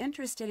made you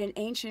interested in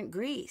ancient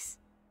Greece?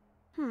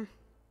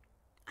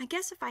 I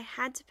guess if I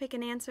had to pick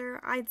an answer,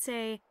 I'd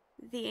say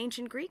the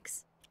ancient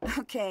Greeks.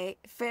 Okay,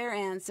 fair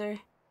answer.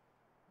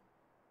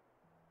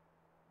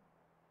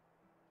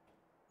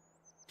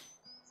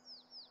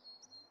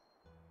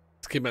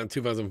 This came out in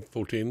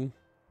 2014.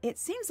 It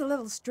seems a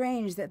little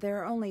strange that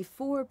there are only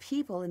 4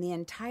 people in the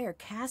entire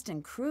cast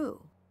and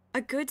crew. A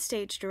good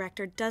stage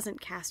director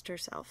doesn't cast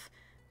herself,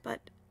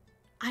 but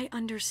I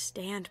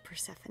understand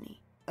Persephone.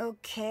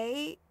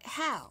 Okay,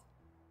 how?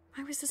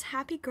 I was this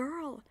happy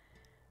girl,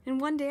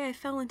 and one day I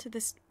fell into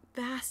this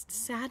vast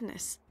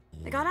sadness.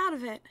 I got out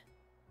of it,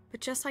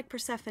 but just like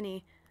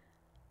Persephone,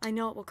 I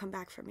know it will come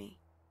back for me,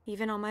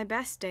 even on my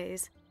best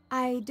days.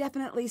 I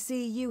definitely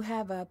see you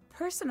have a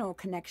personal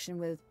connection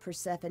with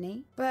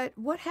Persephone, but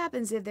what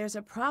happens if there's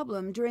a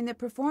problem during the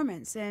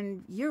performance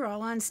and you're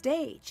all on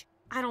stage?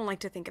 I don't like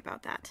to think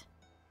about that.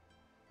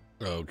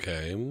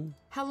 Okay.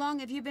 How long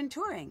have you been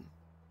touring?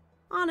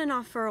 On and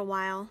off for a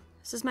while.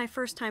 This is my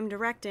first time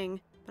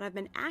directing, but I've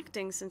been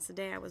acting since the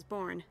day I was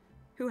born.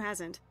 Who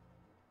hasn't?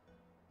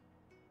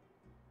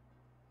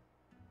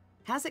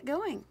 How's it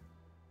going?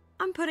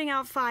 I'm putting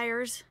out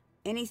fires.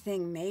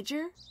 Anything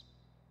major?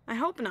 I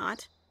hope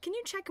not. Can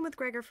you check in with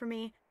Gregor for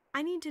me?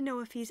 I need to know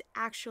if he's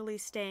actually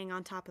staying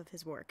on top of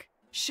his work.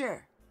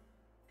 Sure.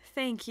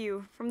 Thank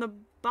you, from the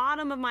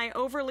bottom of my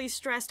overly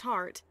stressed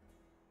heart.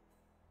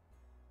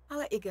 I'll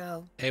let you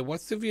go. Hey,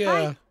 what's with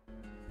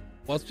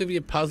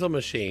your puzzle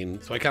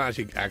machine so I can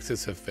actually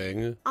access her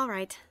thing? All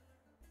right.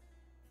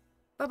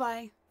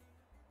 Bye-bye.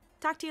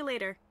 Talk to you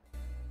later.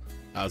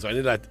 So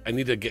I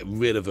need to get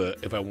rid of her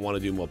if I want to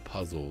do more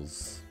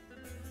puzzles.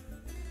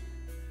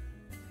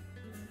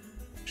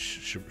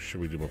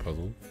 Should we do more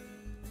puzzles?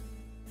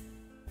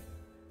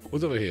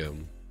 What's over here?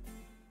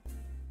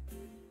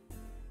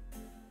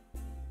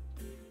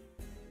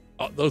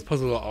 those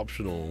puzzles are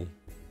optional.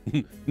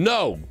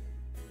 No!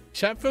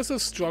 Chat feels so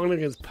strongly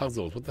against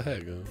puzzles. What the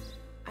heck?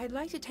 I'd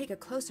like to take a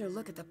closer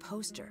look at the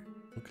poster.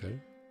 Okay.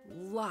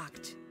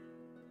 Locked.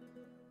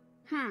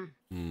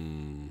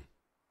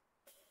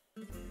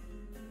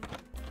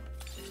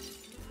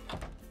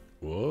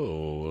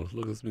 Whoa,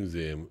 look at this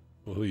museum.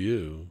 Well, who are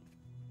you?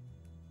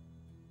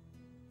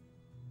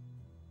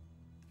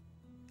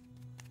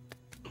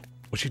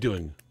 What's she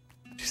doing?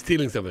 She's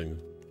stealing something.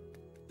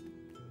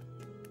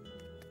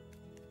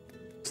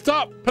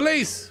 Stop!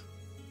 Police!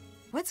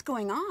 What's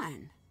going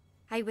on?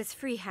 I was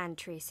freehand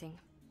tracing.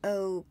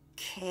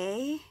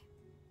 Okay.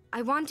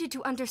 I wanted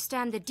to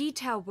understand the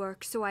detail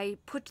work, so I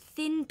put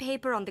thin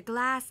paper on the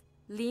glass,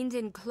 leaned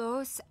in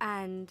close,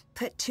 and...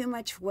 Put too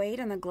much weight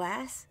on the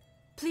glass?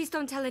 Please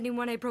don't tell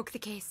anyone I broke the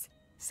case.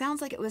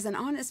 Sounds like it was an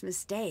honest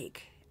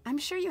mistake. I'm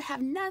sure you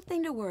have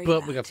nothing to worry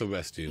about. But we got to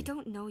arrest you. I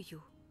don't know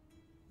you.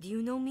 Do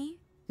you know me?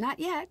 Not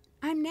yet.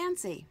 I'm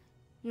Nancy.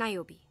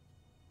 Niobe.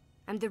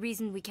 I'm the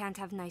reason we can't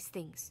have nice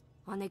things,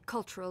 on a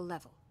cultural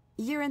level.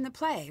 You're in the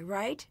play,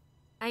 right?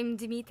 I'm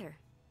Demeter.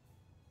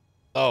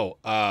 Oh,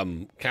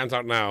 can't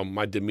talk now.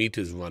 My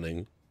Demeter's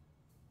running.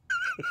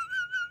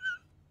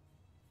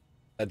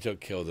 That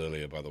joke killed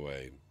earlier, by the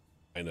way.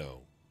 I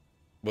know.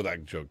 Well,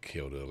 that joke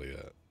killed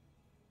earlier.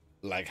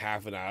 Like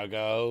half an hour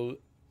ago,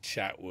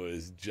 chat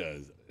was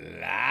just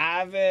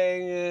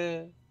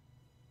laughing.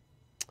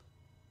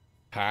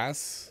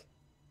 Pass.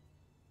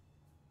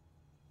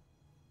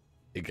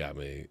 You got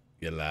me.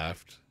 You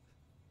laughed.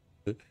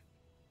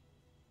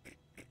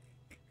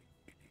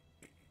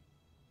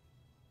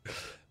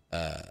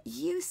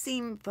 You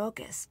seem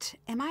focused.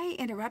 Am I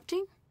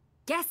interrupting?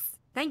 Yes.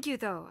 Thank you,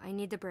 though. I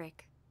need a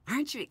break.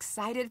 Aren't you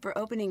excited for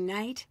opening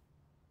night?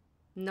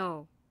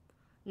 No.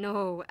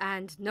 No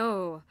and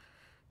no.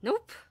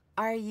 Nope.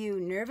 Are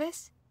you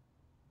nervous?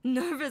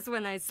 Nervous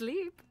when I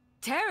sleep.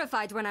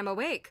 Terrified when I'm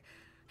awake.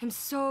 I'm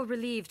so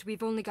relieved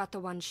we've only got the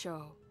one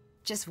show.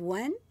 Just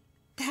one?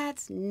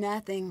 That's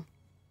nothing.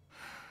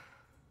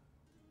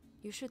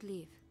 You should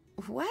leave.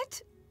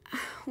 What?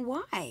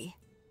 Why?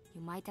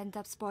 You might end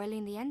up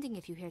spoiling the ending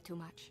if you hear too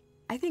much.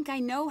 I think I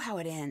know how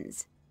it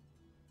ends.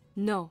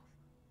 No.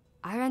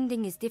 Our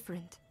ending is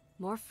different.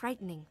 More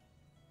frightening.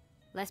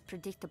 Less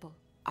predictable.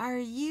 Are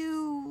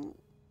you...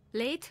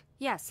 Late?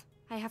 Yes.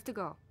 I have to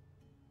go.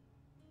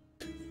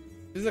 This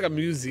is like a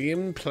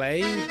museum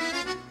play.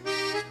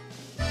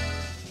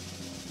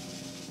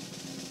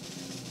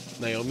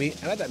 Naomi,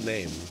 I like that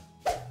name.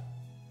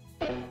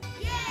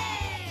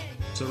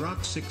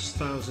 Serac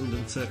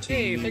 6013.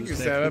 Hey, thank you,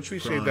 Sarah.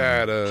 Appreciate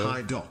that.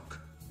 Hi, Doc.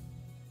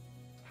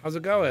 How's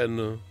it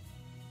going?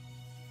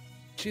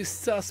 She's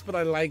sus, but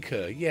I like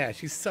her. Yeah,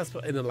 she's sus,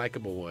 but in a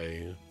likable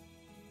way.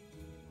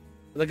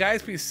 The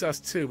guy's pretty sus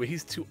too, but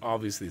he's too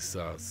obviously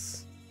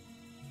sus.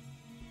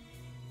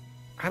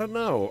 I don't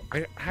know.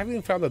 I haven't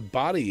even found the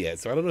body yet,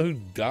 so I don't know who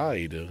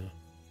died.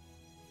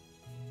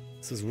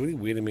 This is really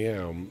weirding me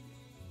out.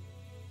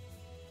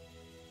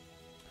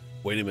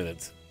 Wait a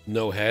minute.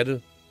 No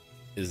head?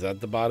 Is that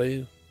the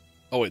body?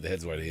 Oh wait, the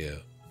head's right here.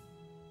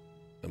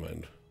 Never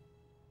mind.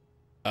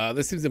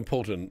 This seems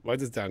important. Write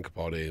this down,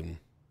 Capaldi.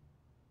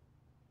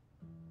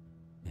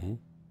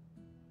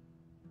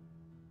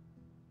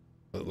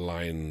 That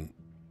line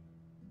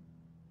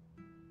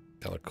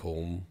kind of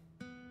calm.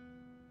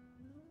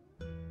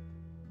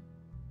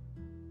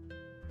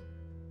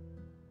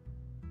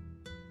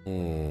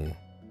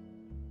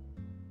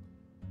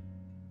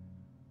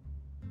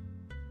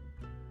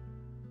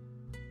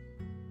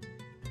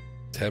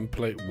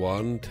 Template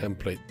 1,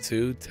 template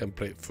 2,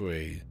 template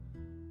 3.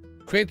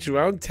 Create your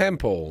own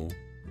temple.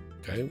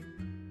 Okay.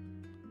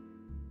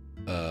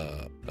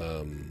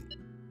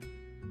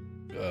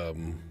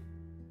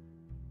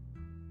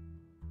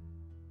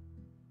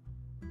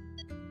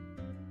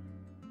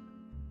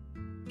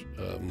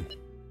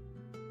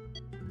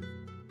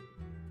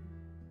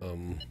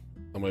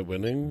 Am I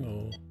winning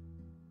or?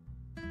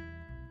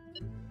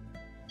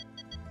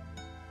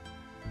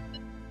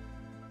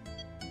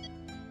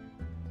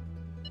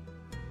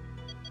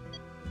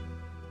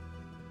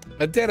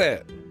 I did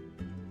it!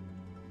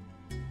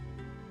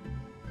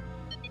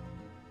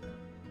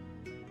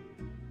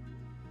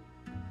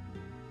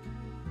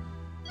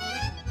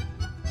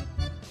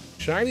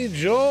 Shiny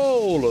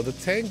Joel, the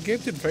 10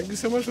 gifted. Thank you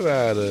so much for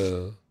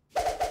that.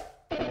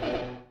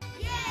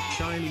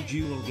 Shiny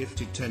Jewel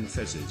gifted 10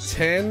 fezzes.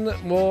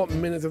 10 more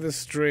minutes of the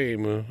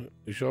stream.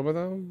 You sure about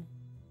that?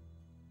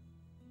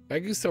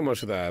 Thank you so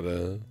much for that.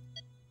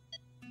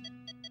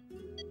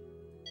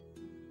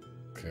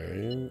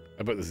 Okay.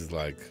 I bet this is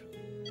like...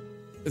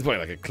 It's probably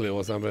like a clue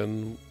or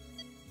something.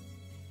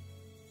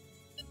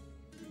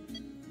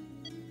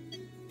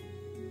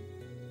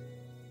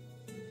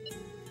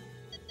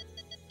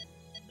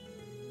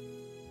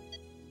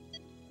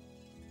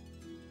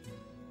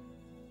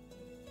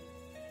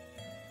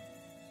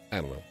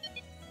 I don't know.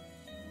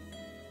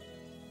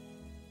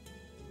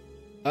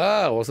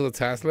 Oh, also the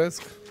task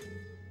list?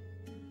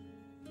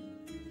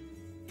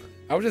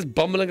 I was just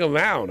bumbling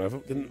around. I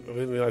didn't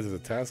realize it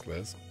was a task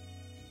list.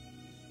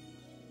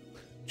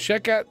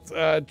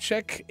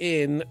 Check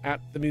in at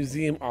the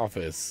museum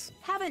office.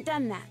 Haven't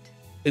done that.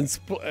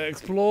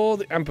 Explore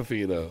the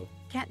amphitheater.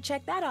 Can't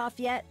check that off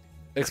yet.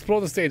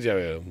 Explore the stage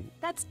area.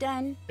 That's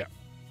done. Yeah.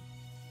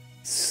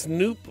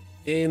 Snoop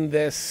in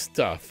their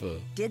stuff.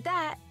 Did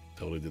that.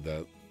 Totally did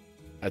that.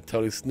 I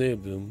totally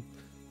snooped them.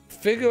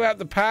 Figure out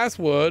the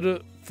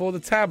password for the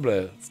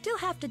tablet. Still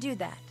have to do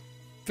that.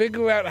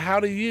 Figure out how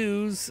to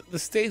use the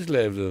stage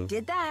lift.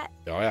 Did that.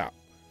 Oh yeah.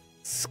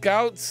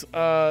 Scout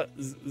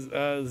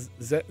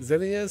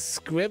Xenia's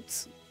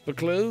script for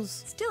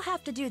clues. Still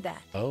have to do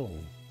that. Oh.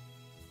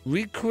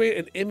 Recreate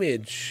an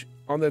image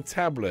on the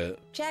tablet.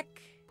 Check.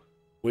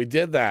 We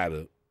did that.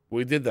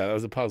 We did that. That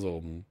was a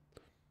puzzle.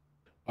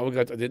 Oh my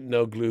god, I didn't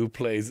know Glue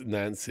plays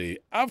Nancy.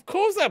 Of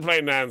course I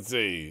play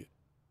Nancy.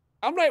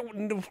 I'm like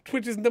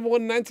Twitch's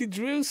 #1 Nancy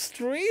Drew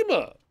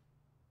streamer.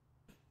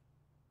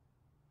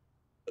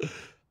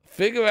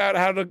 Figure out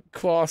how to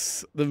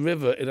cross the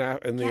river in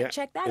the Can't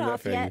check that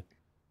off yet.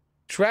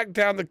 Track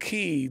down the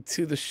key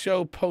to the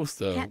show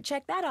poster. Can't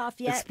check that off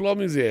yet. Explore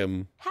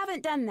museum.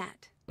 Haven't done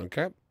that.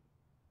 Okay.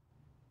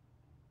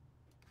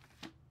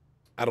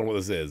 I don't know what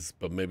this is,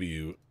 but maybe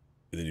you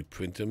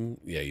print them.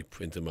 Yeah, you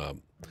print them up.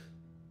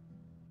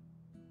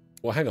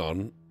 Well, hang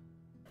on.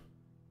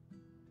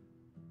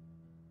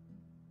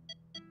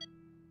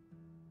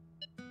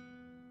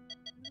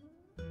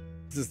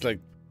 This is like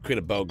create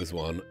a bogus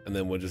one, and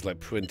then we'll just like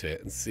print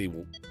it and see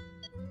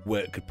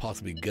where it could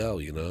possibly go,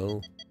 you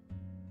know?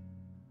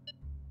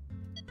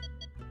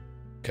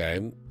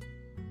 Okay.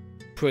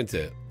 Print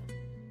it.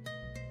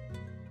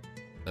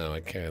 Oh,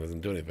 I can't. It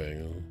doesn't do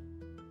anything.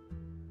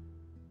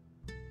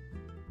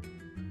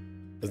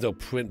 There's no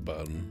print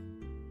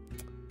button.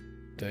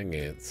 Dang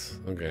it.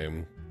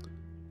 Okay.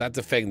 That's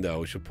a thing,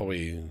 though. We should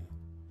probably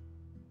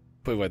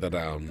write that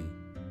down.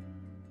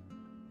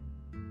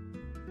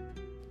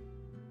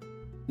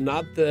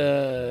 Not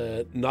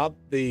the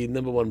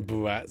 #1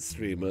 Brat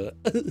streamer.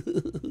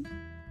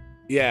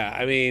 Yeah,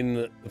 I mean,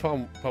 the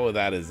problem with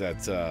that is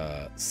that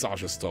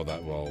Sasha stole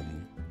that role.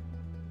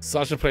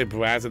 Sasha played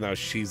Brat, and now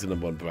she's the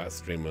 #1 Brat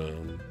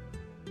streamer.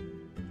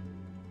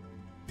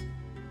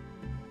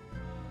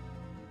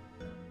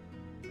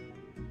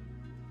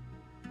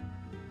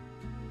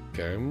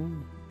 Okay.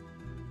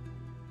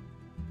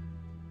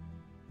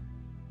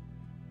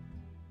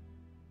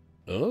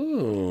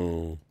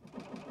 Oh.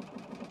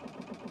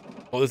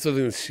 Oh, this is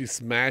something she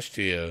smashed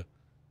here.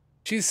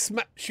 She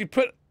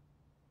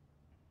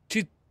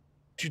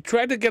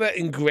tried to get an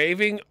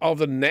engraving of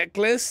the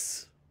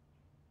necklace.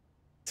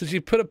 So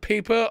she put a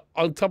paper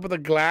on top of the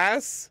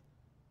glass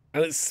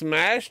and it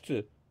smashed.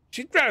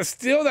 She tried to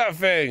steal that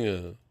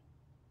thing.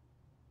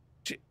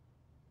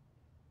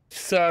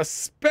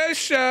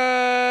 Suspicious.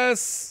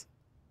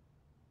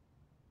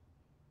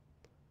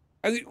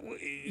 And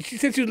she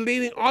said she was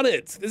leaning on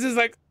it. This is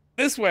like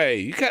this way.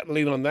 You can't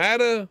lean on that.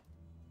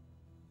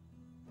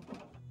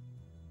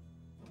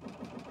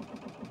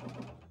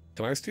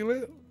 Can I steal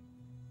it?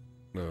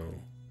 No.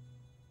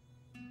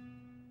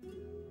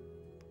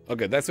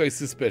 Okay, that's very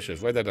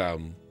suspicious. Write that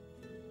down.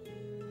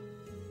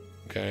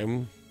 Okay.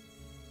 Do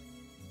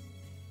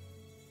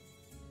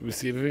we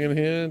see everything in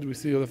here? Do we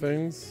see other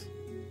things?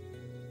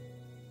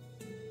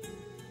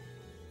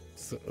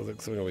 So, there's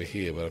like something over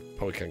here, but I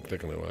probably can't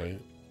click on it, right?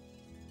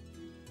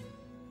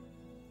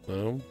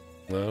 No.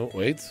 No,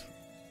 wait.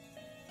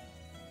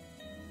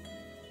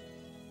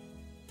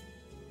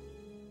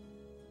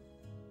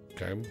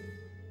 Okay.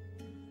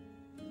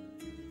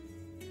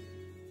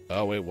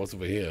 Oh, wait, what's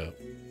over here?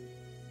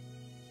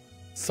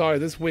 Sorry,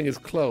 this wing is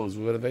closed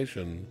with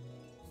renovation.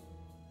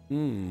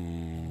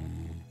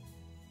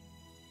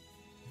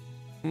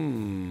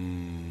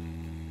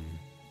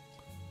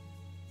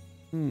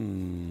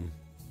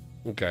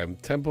 Okay,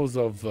 Temples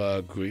of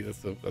Greed. That's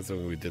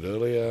something we did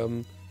earlier.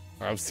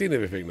 I've seen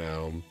everything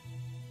now.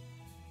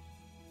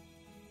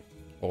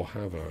 Or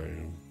have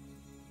I?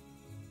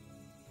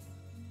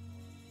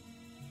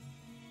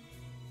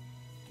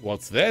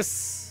 What's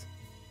this?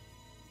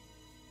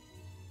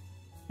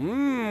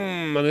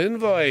 An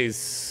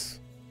invoice.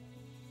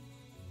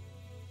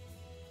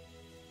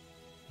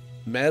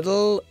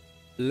 Metal,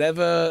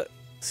 leather,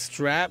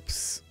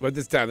 straps. Write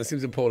this down. This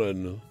seems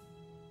important.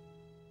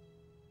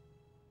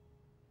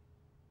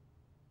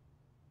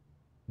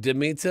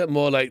 Demeter,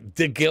 more like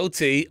the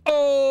guilty.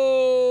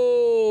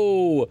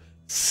 Oh,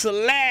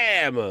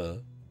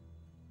 slam.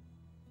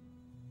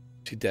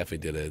 She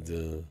definitely did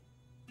it.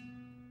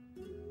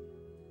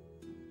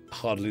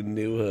 Hardly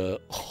knew her.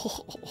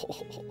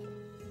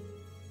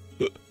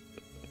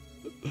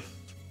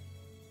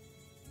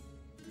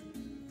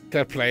 Can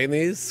I play in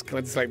these? Can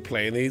I just like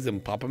play in these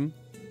and pop them?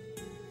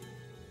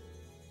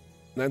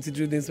 Nancy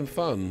Drew needs some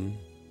fun.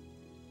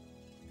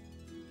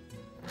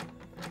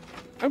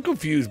 I'm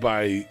confused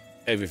by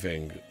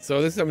everything.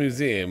 So this is a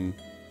museum.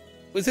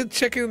 Was it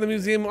checking in the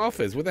museum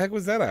office? What the heck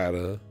was that at?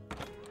 I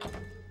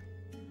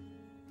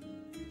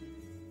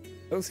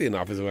don't see an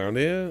office around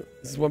here.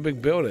 This is one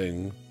big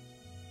building.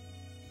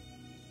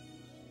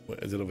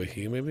 What, is it over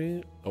here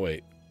maybe? Oh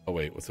wait. Oh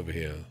wait, what's over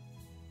here?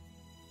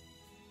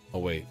 Oh,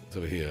 wait. It's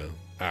over here.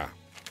 Ah.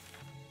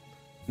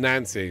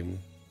 Nancy.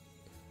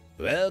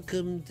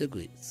 Welcome to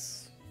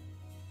Greece.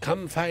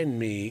 Come find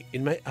me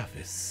in my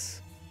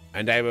office,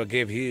 and I will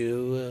give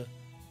you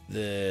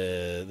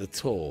the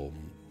tour.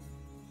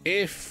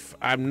 If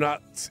I'm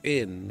not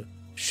in,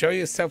 show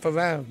yourself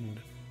around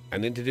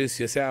and introduce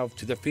yourself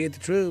to the theater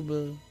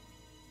troupe.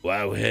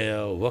 While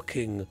we're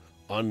working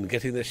on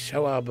getting the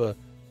show up,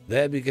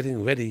 they'll be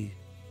getting ready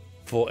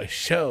for a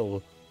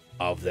show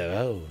of their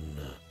own.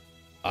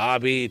 I'll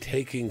be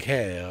taking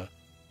care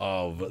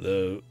of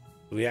the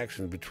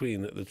reactions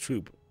between the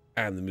troupe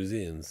and the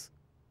museums.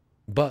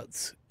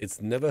 But it's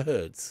never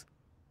hurts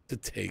to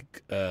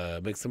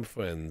make some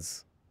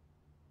friends.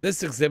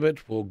 This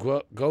exhibit will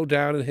go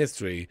down in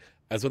history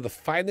as one of the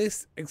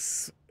finest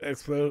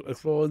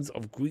explorers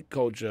of Greek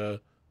culture.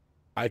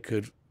 I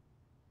could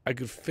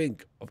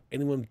think of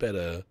anyone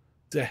better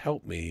to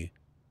help me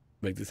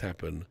make this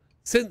happen.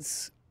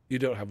 Since you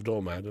don't have a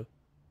doormat,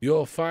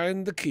 you'll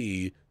find the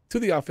key to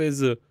the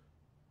office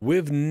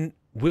with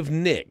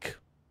Nick.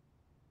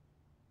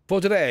 For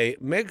today,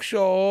 make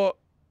sure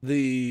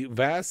the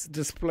vast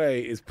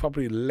display is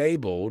properly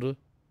labeled.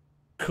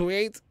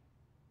 Create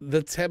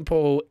the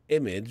temple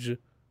image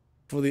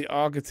for the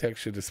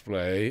architecture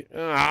display.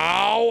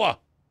 Ow!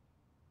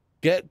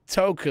 Get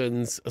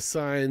tokens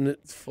assigned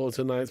for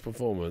tonight's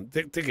performance.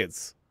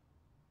 Tickets.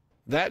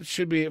 That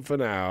should be it for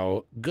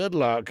now. Good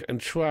luck, and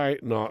try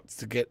not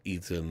to get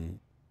eaten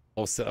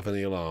or set off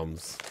any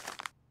alarms.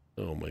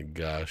 Oh my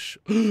gosh.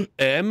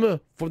 M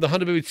from the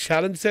 100 Movie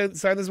Challenge signed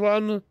this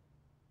one.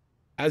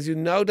 As you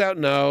no doubt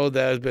know,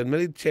 there's been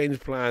many change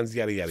plans,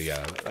 yada yada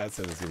yada. That's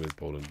anything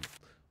important.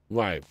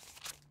 Right.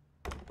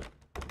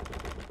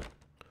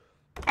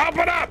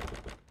 Open up!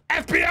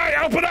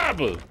 FBI, open up!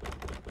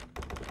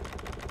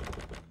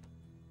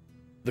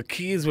 The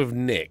key is with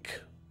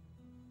Nick.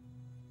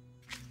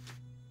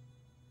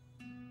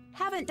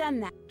 Haven't done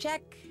that.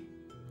 Check.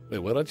 Wait,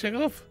 what did I check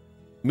off?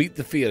 Meet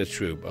the theater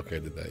troupe. Okay, I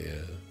did that,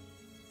 yeah.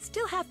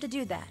 Still have to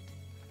do that.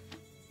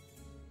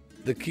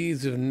 The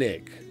keys with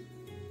Nick.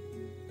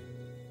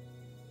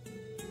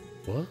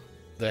 What?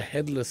 The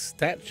headless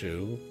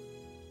statue?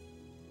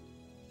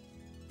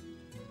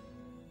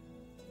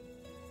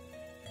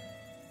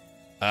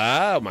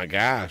 Oh my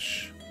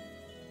gosh.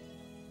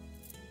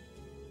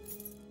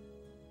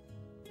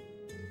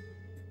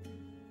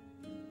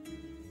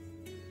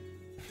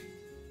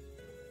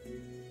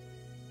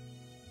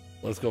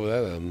 Let's go with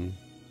that then.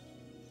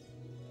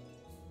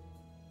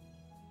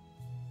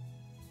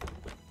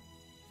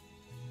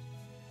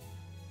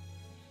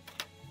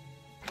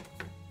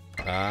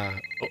 Oh,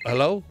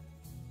 hello?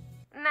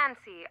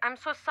 Nancy, I'm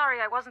so sorry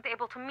I wasn't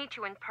able to meet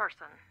you in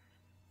person.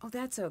 Oh,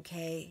 that's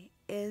okay.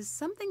 Is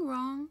something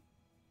wrong?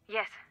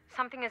 Yes,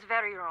 something is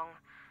very wrong.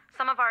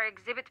 Some of our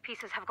exhibit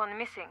pieces have gone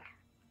missing.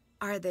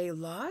 Are they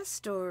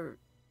lost or...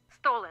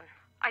 Stolen.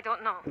 I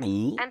don't know.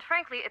 Ooh. And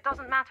frankly, it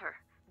doesn't matter.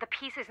 The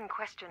pieces in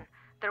question,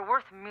 they're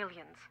worth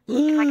millions.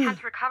 If I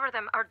can't recover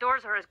them, our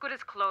doors are as good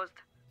as closed.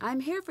 I'm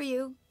here for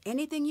you.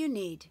 Anything you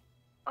need.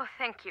 Oh,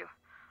 thank you.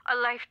 A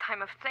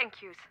lifetime of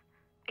thank yous.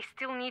 I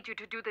still need you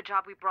to do the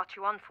job we brought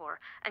you on for,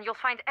 and you'll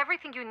find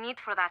everything you need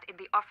for that in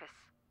the office.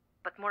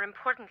 But more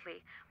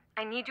importantly,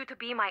 I need you to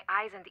be my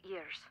eyes and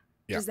ears.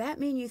 Yeah. Does that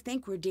mean you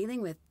think we're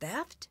dealing with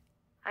theft?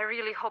 I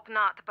really hope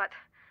not, but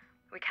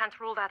we can't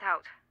rule that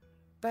out.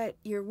 But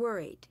you're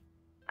worried.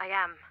 I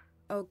am.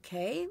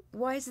 Okay,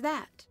 why's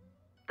that?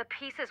 The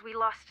pieces we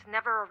lost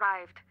never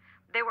arrived.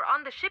 They were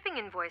on the shipping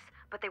invoice,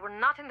 but they were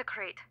not in the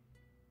crate.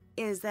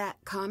 Is that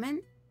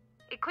common?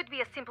 It could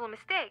be a simple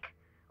mistake,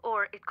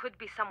 or it could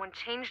be someone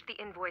changed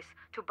the invoice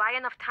to buy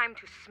enough time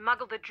to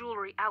smuggle the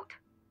jewelry out.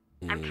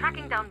 I'm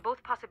tracking down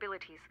both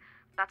possibilities.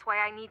 That's why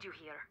I need you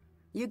here.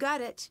 You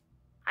got it.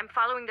 I'm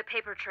following the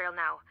paper trail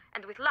now,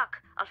 and with luck,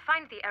 I'll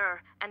find the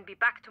error and be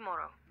back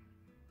tomorrow.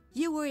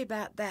 You worry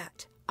about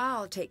that.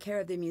 I'll take care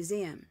of the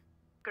museum.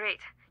 Great.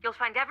 You'll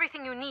find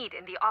everything you need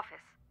in the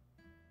office.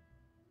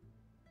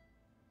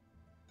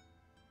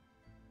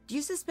 Do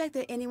you suspect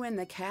that anyone in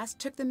the cast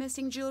took the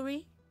missing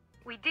jewelry?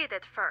 We did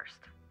at first.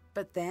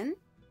 But then?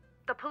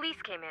 The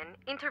police came in,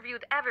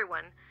 interviewed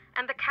everyone,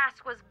 and the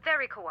cast was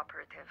very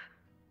cooperative.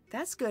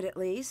 That's good, at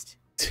least.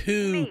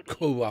 Too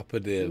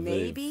cooperative.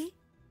 Maybe?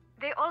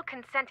 They all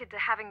consented to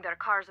having their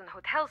cars and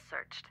hotels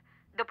searched.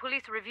 The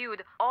police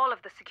reviewed all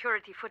of the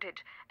security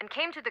footage and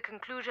came to the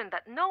conclusion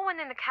that no one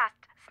in the cast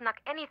snuck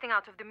anything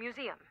out of the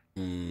museum.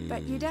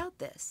 But you doubt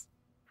this.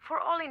 For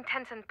all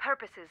intents and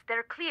purposes,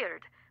 they're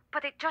cleared,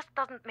 but it just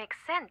doesn't make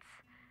sense.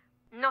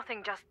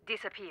 Nothing just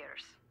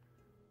disappears.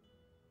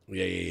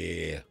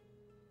 Yeah.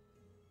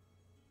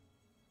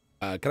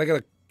 Can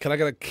I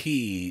get a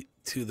key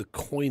to the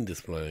coin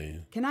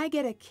display? Can I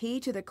get a key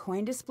to the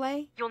coin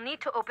display? You'll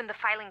need to open the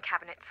filing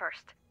cabinet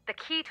first. The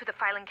key to the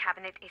filing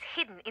cabinet is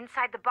hidden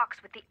inside the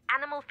box with the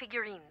animal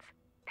figurines.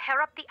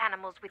 Pair up the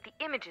animals with the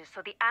images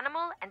so the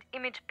animal and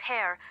image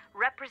pair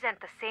represent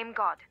the same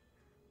god.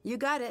 You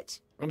got it.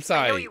 I'm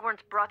sorry. I know you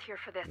weren't brought here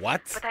for this.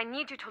 What? But I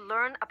need you to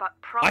learn about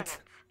provenance.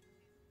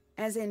 What?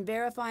 As in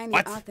verifying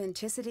What? the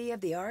authenticity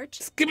of the arch?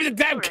 Just give me the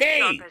damn You're as key!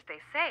 sharp as they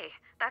say.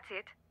 That's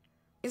it.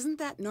 Isn't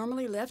that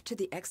normally left to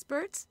the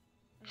experts?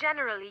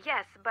 Generally,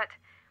 yes, but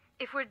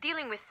if we're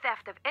dealing with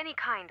theft of any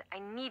kind, I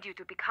need you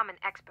to become an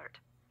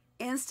expert.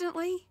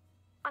 Instantly?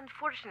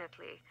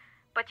 Unfortunately,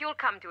 but you'll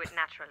come to it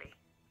naturally.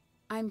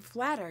 I'm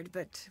flattered,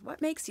 but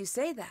what makes you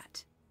say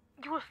that?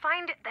 You will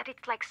find that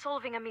it's like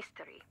solving a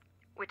mystery,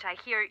 which I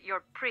hear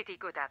you're pretty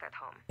good at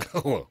home.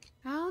 Oh,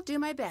 I'll do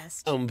my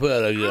best. I'm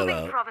better get Proving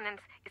out.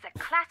 provenance is a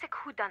classic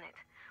whodunit.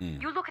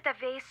 You look at a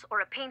vase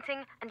or a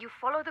painting and you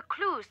follow the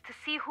clues to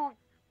see who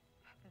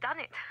done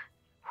it.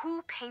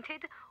 Who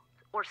painted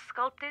or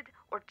sculpted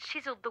or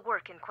chiseled the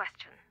work in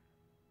question.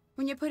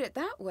 When you put it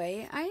that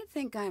way, I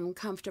think I'm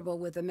comfortable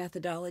with the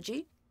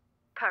methodology.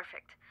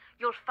 Perfect.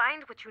 You'll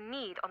find what you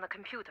need on the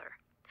computer.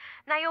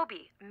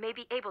 Niobe may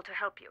be able to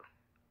help you.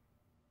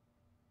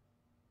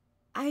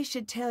 I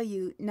should tell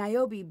you,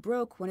 Niobe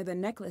broke one of the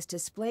necklace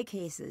display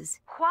cases.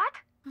 What?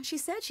 She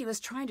said she was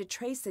trying to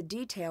trace the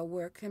detail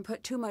work and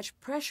put too much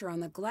pressure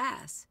on the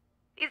glass.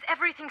 Is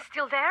everything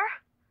still there?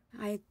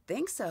 I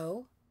think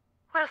so.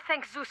 Well,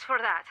 thank Zeus for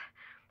that.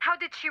 How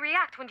did she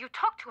react when you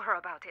talked to her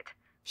about it?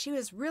 She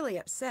was really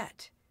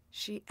upset.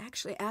 She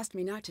actually asked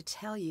me not to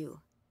tell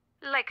you.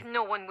 Like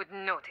no one would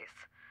notice.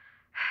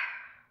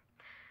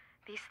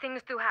 These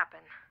things do happen.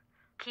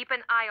 Keep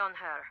an eye on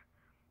her.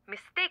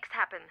 Mistakes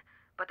happen,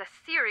 but a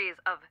series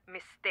of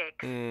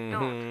mistakes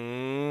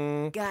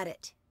don't. Got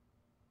it.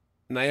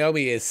 Niobe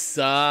is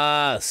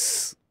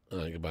sus.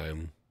 Alright, goodbye.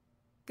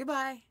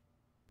 Goodbye.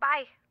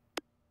 Bye.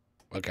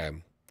 Okay.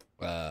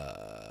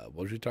 What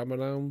was you talking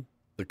about now?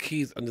 The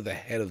key's under the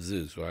head of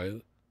Zeus,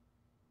 right?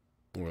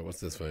 Alright, what's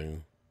this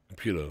thing?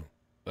 Computer.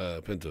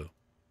 Printer.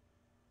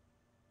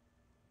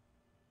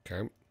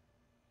 Okay.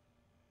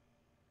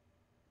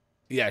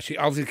 Yeah, she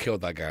obviously killed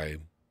that guy.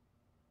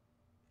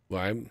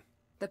 Right?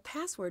 The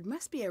password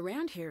must be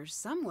around here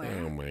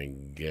somewhere. Oh my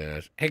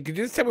gosh. Hey, could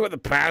you just tell me what the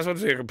password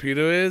to your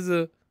computer is?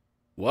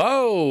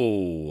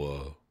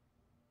 Whoa.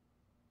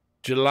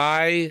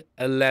 July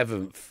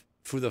 11th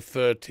through the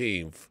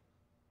 13th.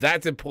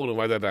 That's important.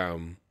 Write that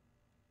down.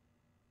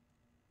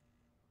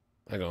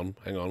 Hang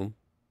on.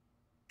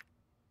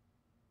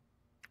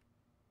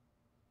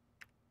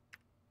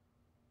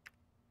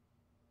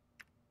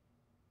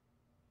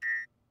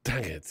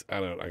 Dang it.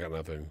 I got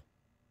nothing.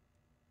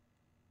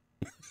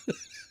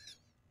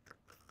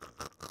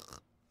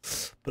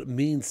 But it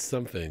means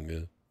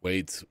something.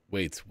 Wait.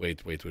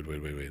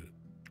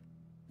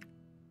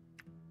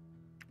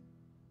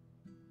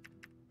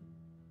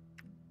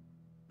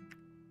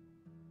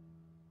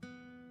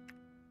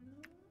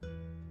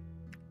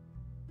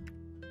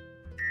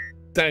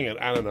 Dang it,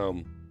 I don't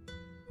know.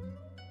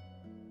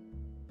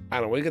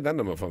 Where do you get that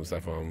number from,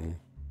 Stefan?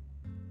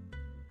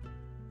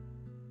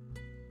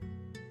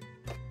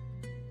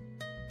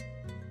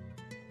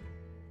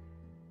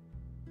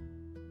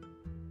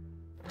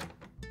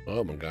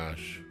 Oh my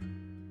gosh.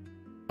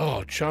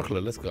 Oh,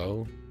 chocolate, let's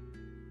go.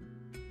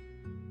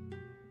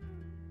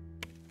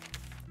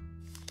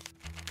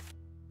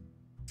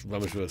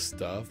 Rubbish with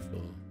stuff.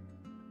 Oh.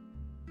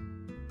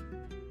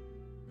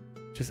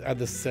 Just add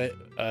the same,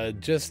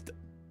 just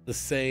the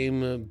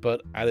same,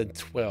 but added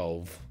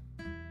 12.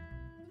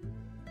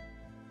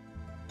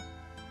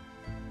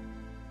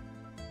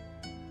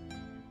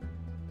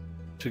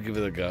 Should give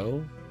it a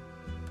go.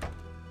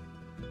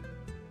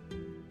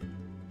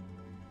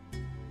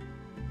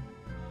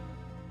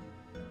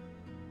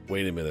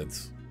 Wait a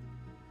minute.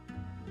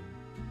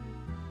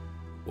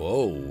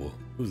 Whoa,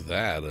 who's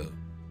that? All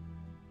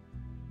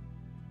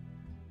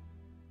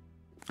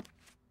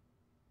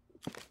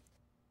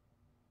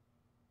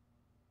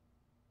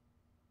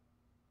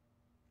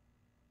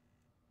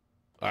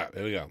right,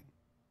 there we go.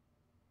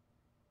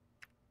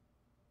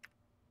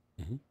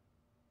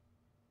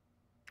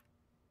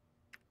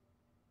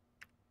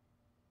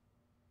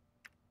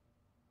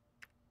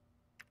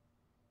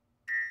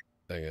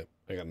 Dang it,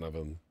 I got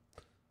nothing.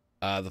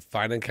 The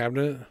filing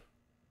cabinet.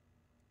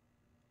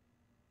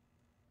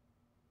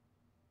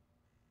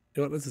 You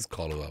know what? Let's just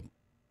call it up.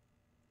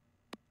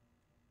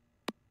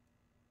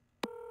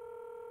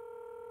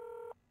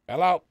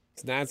 Hello,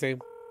 it's Nancy.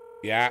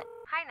 Yeah.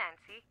 Hi,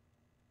 Nancy.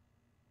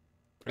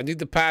 I need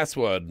the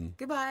password.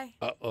 Goodbye.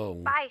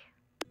 Uh-oh. Bye.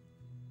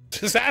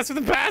 Just ask for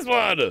the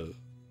password.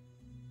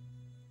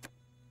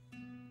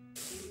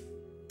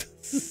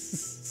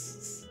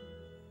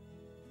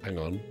 Hang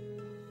on.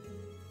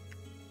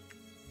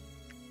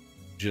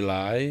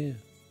 July.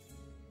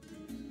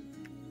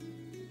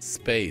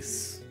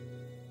 Space.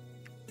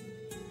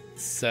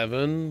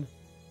 7.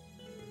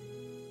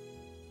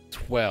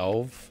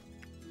 12.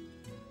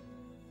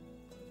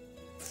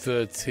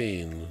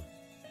 13.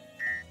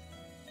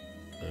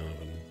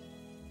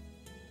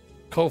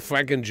 Call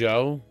Frank and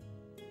Joe.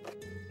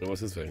 Oh, what's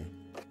this thing?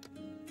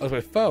 Oh, it's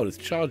my phone. It's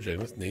charging.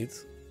 That's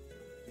neat.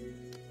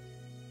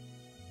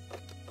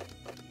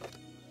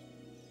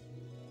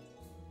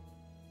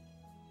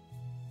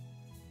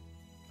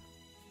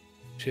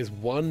 She has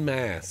one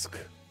mask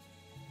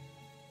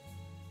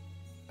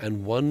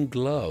and one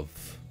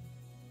glove.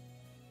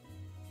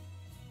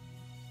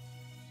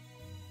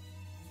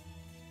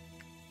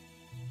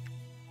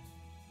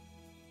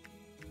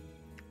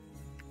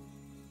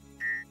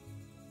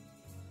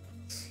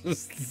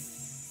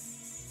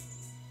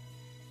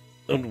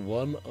 On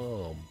one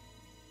arm.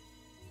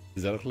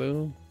 Is that a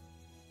clue?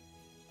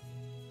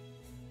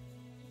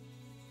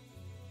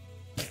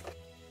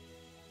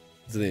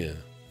 Zinnia.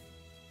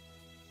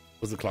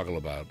 What's the clock all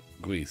about?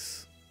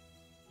 Greece.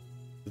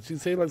 Did she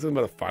say like something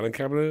about a filing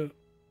cabinet?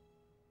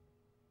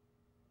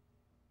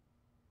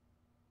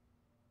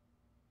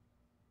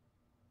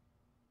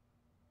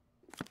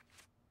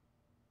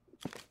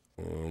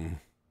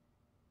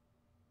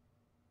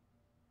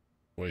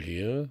 We're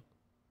here.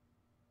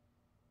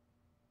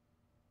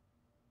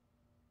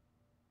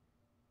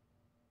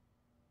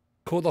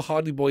 Call the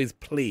Hardy Boys,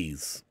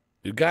 please.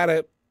 You got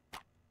it.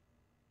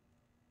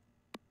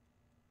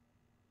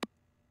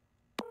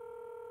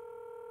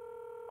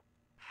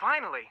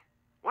 Finally!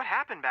 What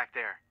happened back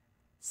there?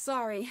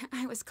 Sorry,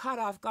 I was caught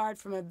off guard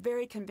from a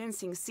very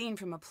convincing scene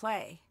from a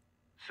play.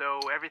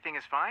 So everything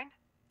is fine?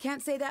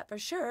 Can't say that for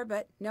sure,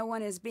 but no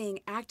one is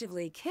being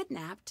actively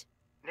kidnapped.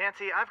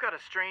 Nancy, I've got a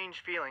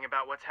strange feeling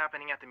about what's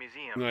happening at the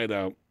museum. I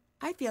don't.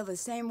 I feel the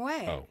same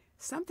way. Oh.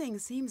 Something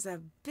seems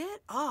a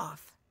bit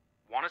off.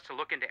 Want us to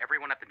look into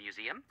everyone at the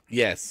museum?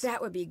 Yes.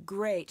 That would be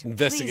great.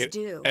 Investigate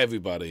Please do.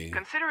 everybody.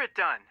 Consider it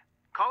done.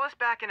 Call us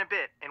back in a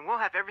bit, and we'll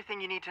have everything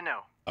you need to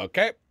know.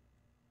 Okay.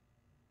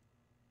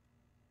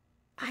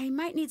 I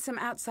might need some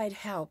outside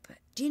help.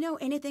 Do you know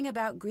anything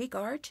about Greek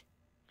art?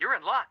 You're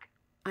in luck.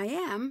 I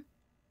am.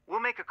 We'll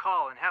make a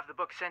call and have the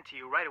book sent to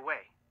you right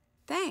away.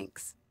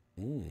 Thanks.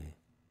 Ooh.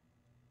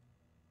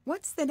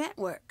 What's the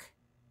network?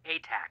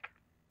 ATAC.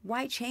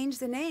 Why change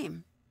the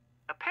name?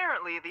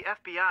 Apparently, the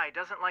FBI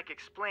doesn't like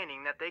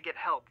explaining that they get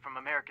help from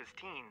America's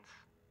teens.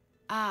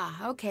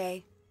 Ah,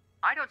 okay.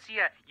 I don't see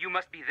a "you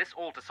must be this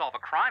old to solve a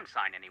crime"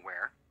 sign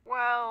anywhere.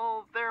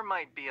 Well, there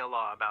might be a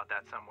law about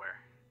that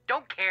somewhere.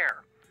 Don't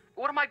care.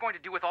 What am I going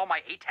to do with all my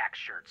ATAC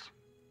shirts?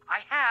 I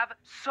have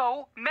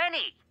so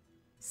many!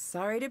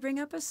 Sorry to bring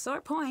up a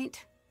sore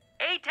point.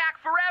 ATAC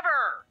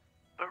forever!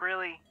 But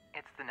really,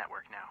 it's the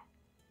network now.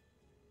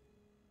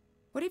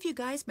 What have you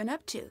guys been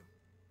up to?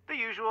 The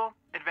usual.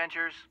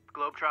 Adventures,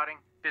 globetrotting.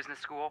 Business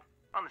school.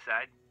 On the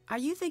side. Are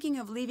you thinking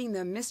of leaving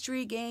the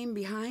mystery game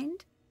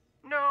behind?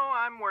 No,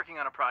 I'm working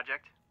on a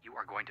project. You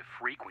are going to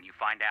freak when you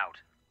find out.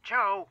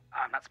 Joe!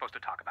 I'm not supposed to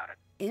talk about it.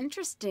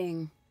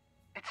 Interesting.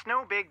 It's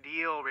no big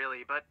deal,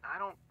 really, but I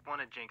don't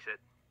want to jinx it.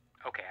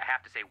 Okay, I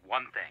have to say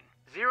one thing.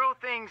 0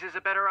 things is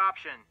a better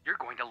option. You're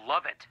going to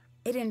love it.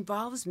 It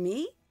involves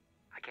me?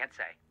 I can't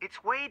say.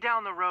 It's way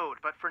down the road,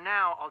 but for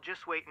now, I'll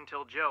just wait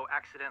until Joe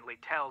accidentally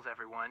tells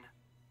everyone.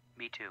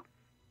 Me too.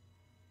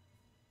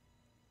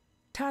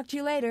 Talk to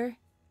you later.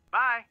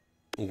 Bye.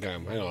 Okay,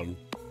 hang on.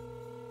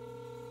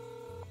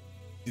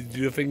 Did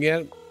you do a thing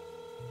yet?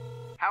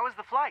 How was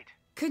the flight?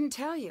 Couldn't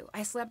tell you.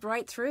 I slept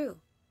right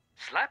through.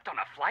 Slept on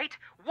a flight?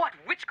 What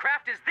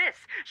witchcraft is this?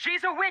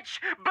 She's a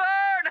witch!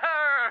 Burn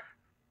her!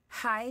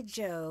 Hi,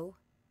 Joe.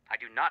 I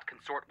do not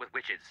consort with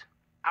witches.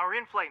 Our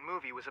in-flight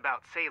movie was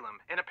about Salem,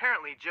 and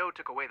apparently Joe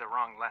took away the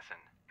wrong lesson.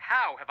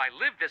 How have I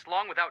lived this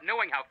long without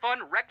knowing how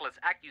fun reckless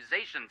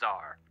accusations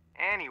are?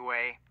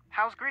 Anyway,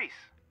 how's Greece?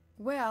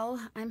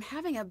 Well, I'm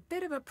having a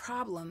bit of a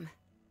problem.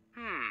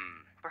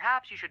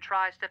 Perhaps you should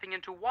try stepping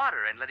into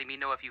water and letting me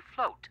know if you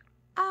float.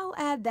 I'll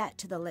add that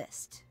to the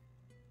list.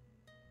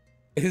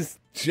 Is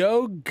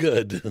Joe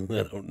good?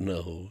 I don't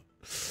know.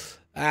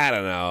 I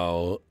don't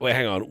know. Wait,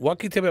 hang on. What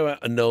can you tell me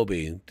about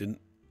Anobi?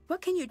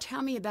 What can you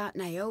tell me about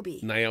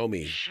Niobe?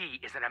 Naomi. She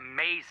is an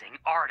amazing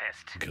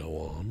artist.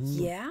 Go on.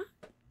 Yeah?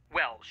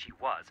 Well, she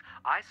was.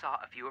 I saw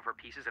a few of her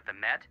pieces at the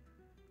Met.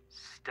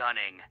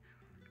 Stunning.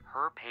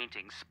 Her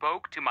painting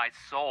spoke to my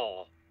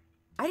soul.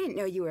 I didn't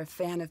know you were a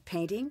fan of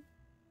painting.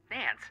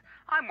 Nance,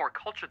 I'm more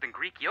cultured than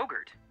Greek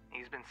yogurt.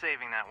 He's been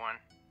saving that one.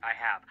 I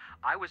have.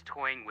 I was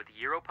toying with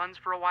Euro puns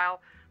for a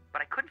while,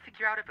 but I couldn't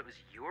figure out if it was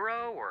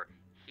Euro or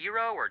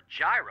Hero or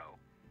Gyro.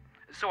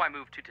 So I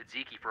moved to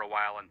Tzatziki for a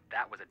while, and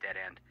that was a dead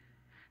end.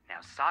 Now,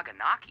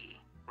 Saganaki...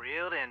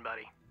 Reeled in,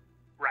 buddy.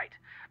 Right.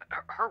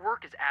 Her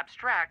work is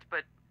abstract,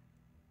 but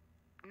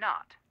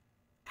not.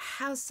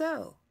 How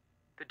so?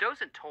 The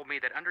docent told me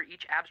that under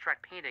each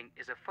abstract painting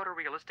is a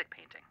photorealistic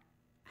painting.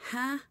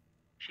 Huh?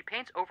 She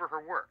paints over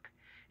her work.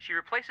 She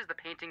replaces the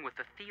painting with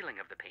the feeling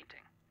of the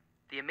painting.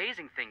 The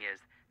amazing thing is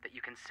that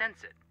you can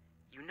sense it.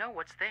 You know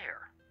what's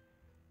there.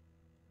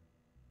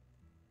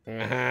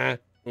 Uh-huh.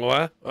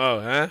 What? Oh,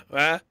 huh?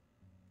 What?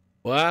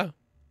 What?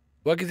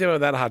 What can you tell me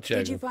about that hot chick?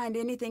 Did you find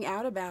anything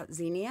out about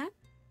Xenia?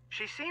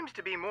 She seems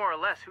to be more or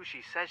less who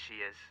she says she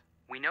is.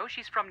 We know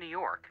she's from New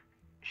York.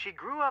 She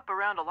grew up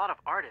around a lot of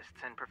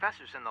artists and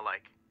professors and the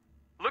like.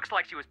 Looks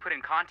like she was put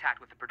in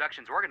contact with the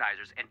production's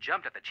organizers and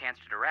jumped at the chance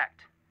to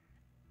direct.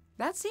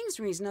 That seems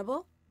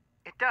reasonable.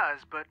 It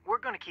does, but we're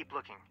going to keep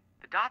looking.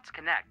 The dots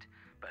connect,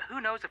 but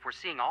who knows if we're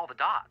seeing all the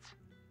dots?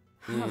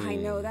 Oh, I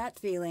know that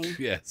feeling.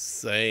 Yes,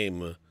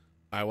 same. All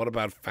right, what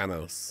about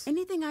Thanos?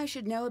 Anything I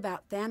should know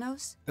about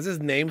Thanos? Is his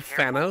name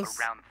Careful Thanos?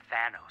 around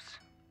Thanos.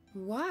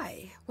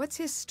 Why? What's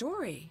his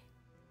story?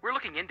 We're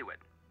looking into it,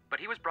 but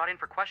he was brought in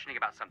for questioning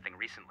about something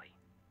recently.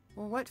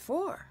 Well, what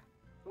for?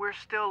 We're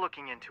still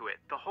looking into it.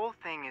 The whole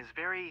thing is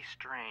very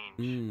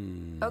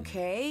strange.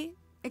 Okay,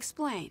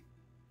 explain.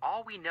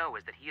 All we know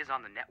is that he is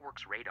on the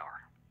network's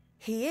radar.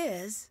 He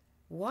is?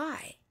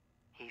 Why?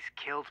 He's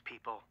killed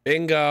people.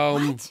 Bingo.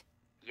 What?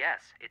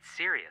 Yes, it's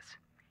serious.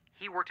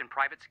 He worked in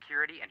private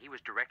security and he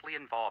was directly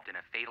involved in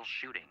a fatal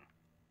shooting.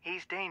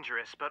 He's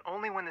dangerous, but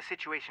only when the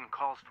situation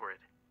calls for it.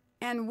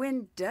 And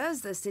when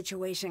does the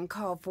situation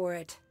call for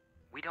it?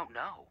 We don't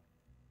know.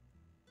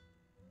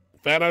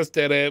 Thanos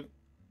did it.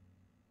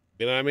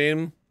 You know what I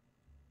mean?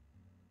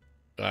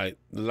 All right,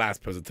 the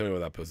last person. Tell me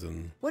about that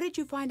person. What did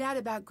you find out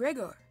about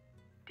Gregor?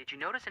 Did you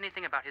notice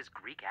anything about his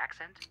Greek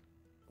accent?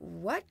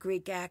 What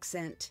Greek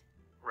accent?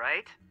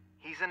 Right?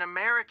 He's an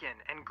American,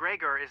 and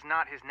Gregor is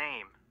not his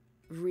name.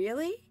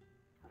 Really?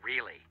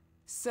 Really.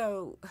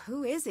 So,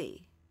 who is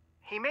he?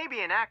 He may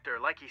be an actor,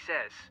 like he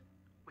says.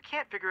 We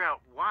can't figure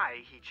out why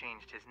he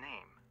changed his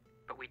name.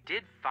 But we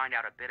did find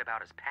out a bit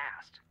about his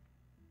past.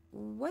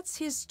 What's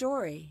his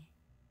story?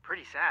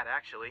 Pretty sad,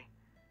 actually.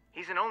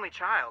 He's an only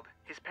child.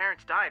 His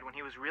parents died when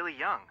he was really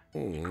young.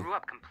 He grew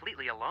up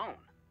completely alone.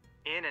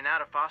 In and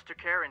out of foster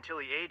care until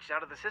he aged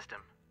out of the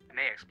system. It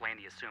may explain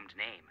the assumed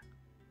name.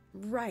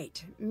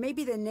 Right.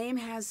 Maybe the name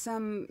has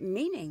some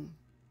meaning.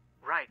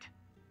 Right.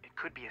 It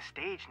could be a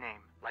stage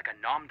name. Like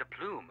a nom de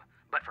plume,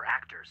 but for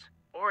actors.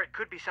 Or it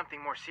could be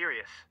something more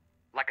serious.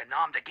 Like a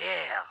nom de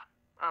guerre.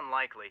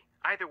 Unlikely.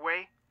 Either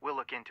way, we'll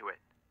look into it.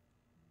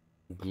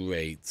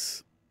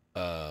 Great.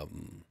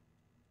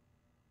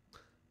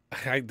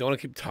 I don't want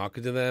to keep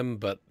talking to them,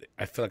 but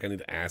I feel like I need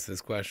to ask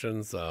this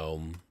question,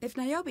 so... If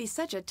Niobe's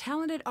such a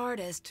talented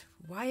artist,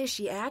 why is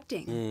she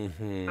acting?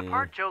 The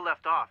part Joe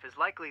left off is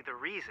likely the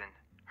reason.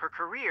 Her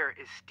career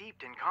is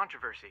steeped in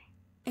controversy.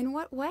 In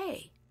what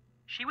way?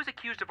 She was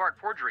accused of art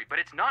forgery, but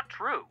it's not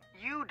true.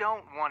 You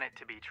don't want it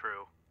to be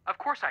true. Of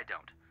course I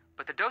don't.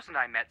 But the docent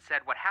I met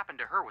said what happened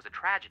to her was a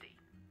tragedy.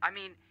 I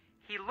mean,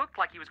 he looked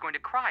like he was going to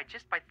cry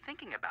just by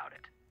thinking about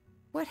it.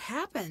 What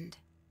happened?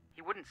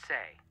 He wouldn't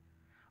say.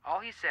 All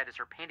he said is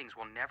her paintings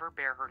will never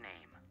bear her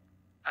name.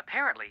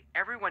 Apparently,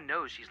 everyone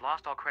knows she's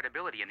lost all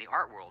credibility in the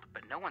art world,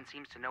 but no one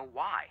seems to know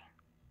why.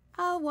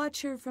 I'll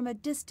watch her from a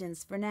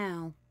distance for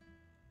now.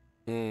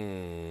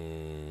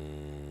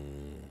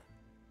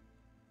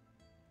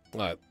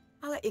 What?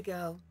 I'll let you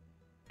go.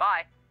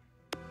 Bye.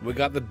 We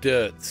got the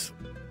dirt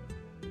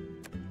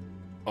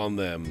on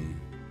them.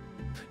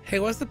 Hey,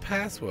 what's the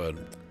password?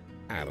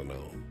 I don't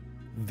know.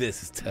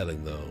 This is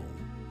telling, though.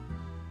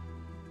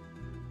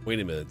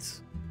 Wait a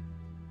minute.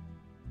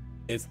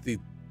 It's the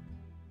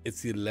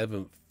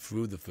 11th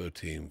through the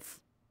 13th.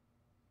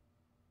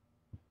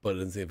 But it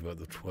didn't say anything about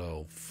the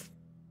 12th.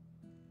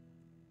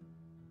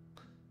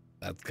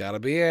 That's gotta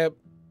be it.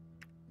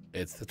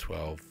 It's the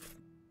 12th.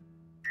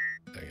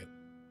 Dang it.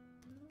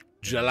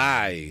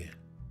 July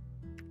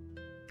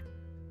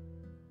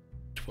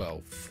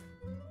 12th.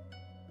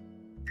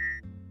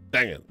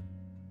 Dang it.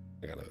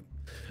 I got it.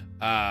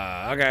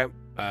 Okay.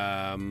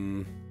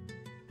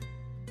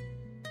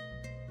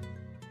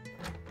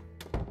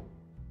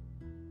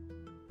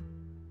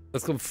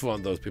 Let's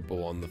confront those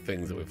people on the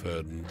things that we've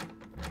heard.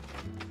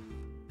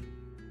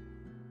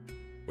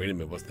 Wait a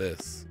minute, what's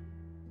this?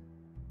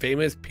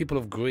 Famous people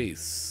of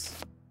Greece.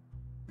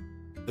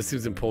 This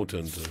seems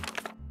important.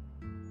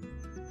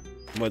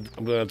 I'm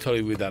gonna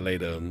totally read that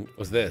later.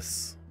 What's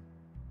this?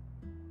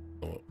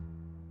 Oh,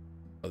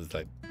 it's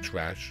like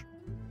trash.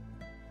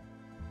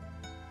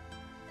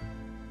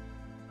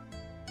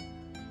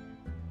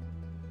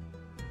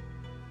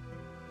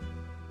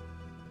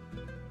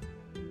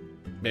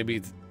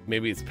 Maybe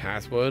it's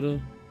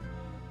password.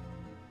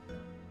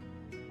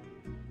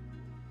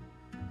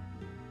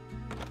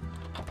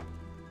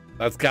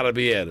 That's gotta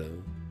be it.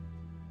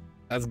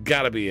 That's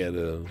gotta be it.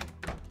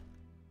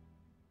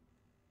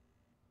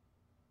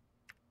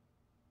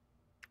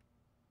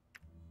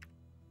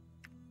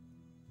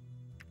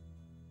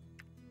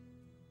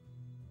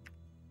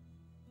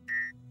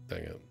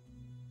 Dang it.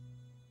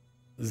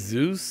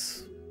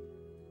 Zeus?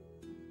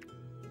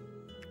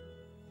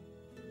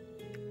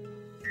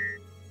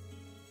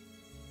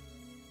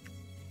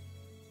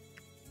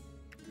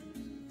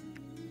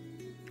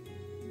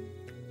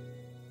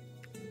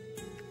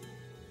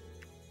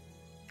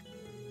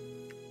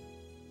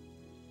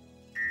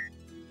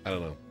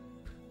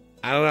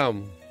 I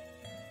don't know.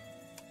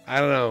 I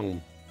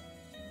don't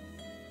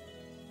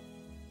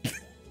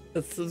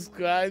know.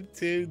 Subscribe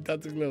to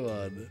Dr.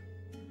 Glimon.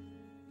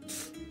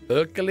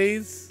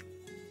 Hercules?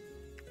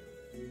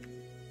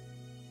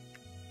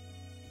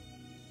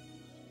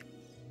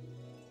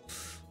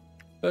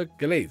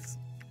 Hercules.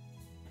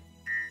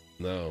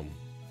 No.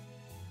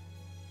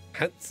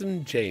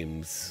 Handsome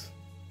James.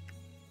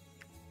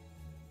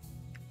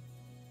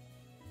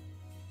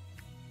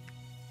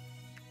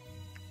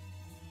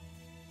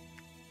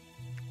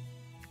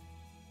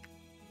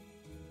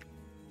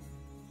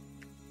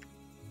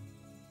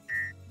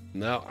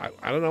 No,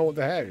 I don't know what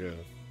the heck.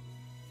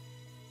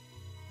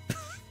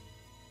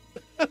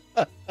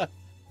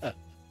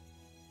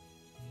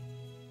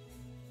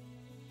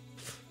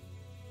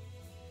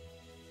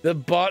 The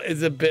bot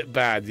is a bit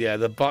bad. Yeah,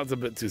 the bot's a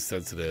bit too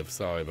sensitive.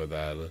 Sorry about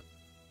that.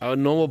 Our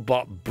normal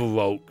bot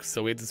broke,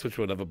 so we had to switch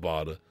to another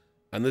bot.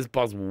 And this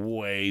bot's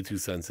way too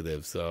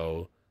sensitive,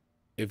 so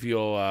if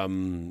your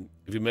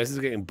message is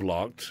getting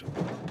blocked,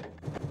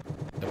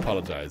 I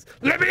apologize.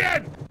 Let me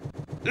in!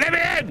 Let me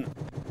in!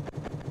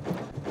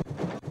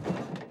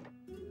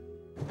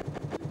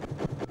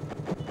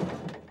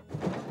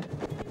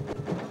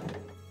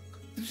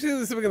 Did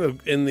you see something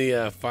in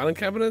the filing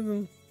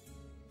cabinet?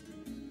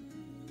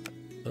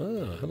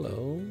 Oh,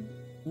 hello.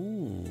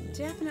 Ooh.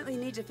 Definitely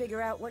need to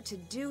figure out what to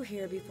do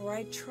here before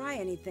I try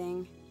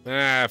anything.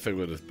 I think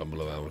we'll just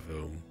bumble around with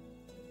him.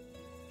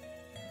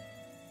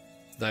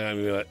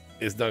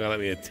 It's not gonna let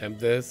me attempt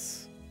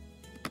this.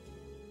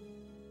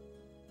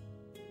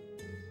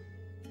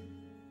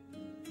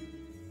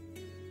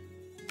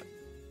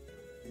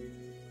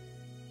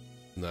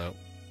 No.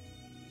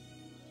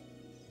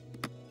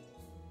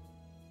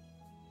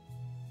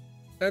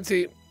 Let's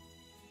see.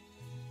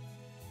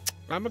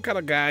 I'm the kind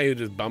of guy who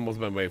just bumbles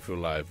my way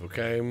through life,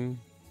 okay?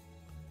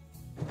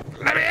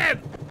 Let me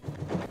in!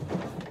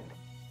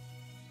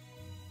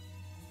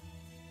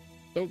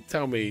 Don't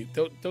tell me,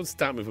 don't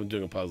stop me from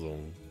doing a puzzle.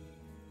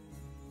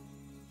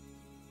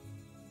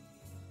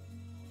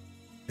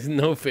 There's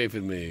no faith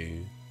in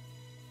me.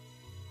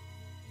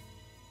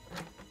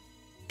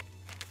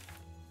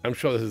 I'm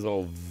sure this is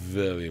all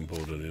very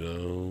important, you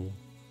know?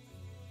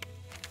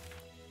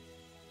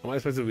 Am I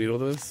supposed to read all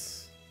this?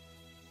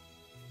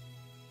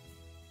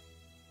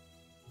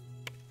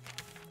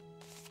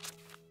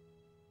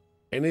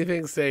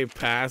 Anything say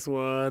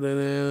password in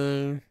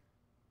there?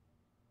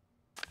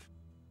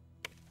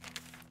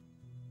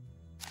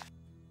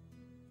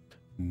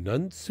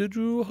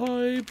 Nunsidru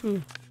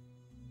hype.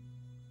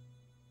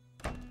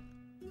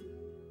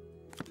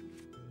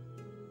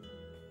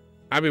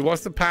 Abby,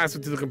 what's the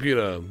password to the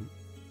computer?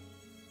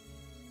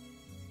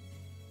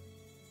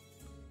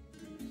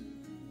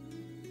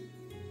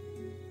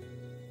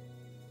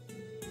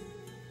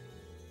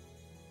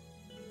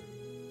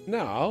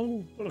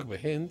 No, don't look for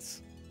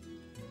hints.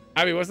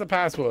 Abby, what's the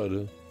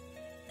password?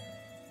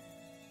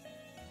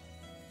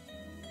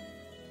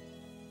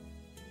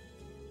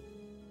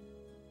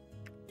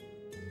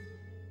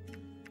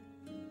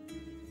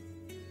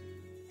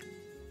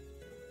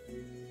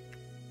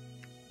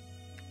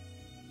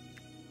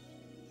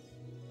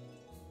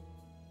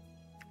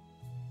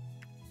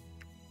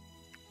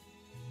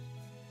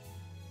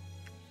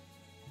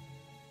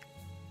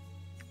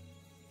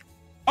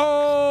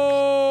 Oh!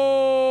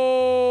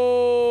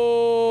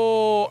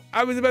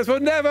 I was the best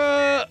one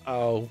never!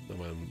 Oh,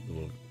 never mind.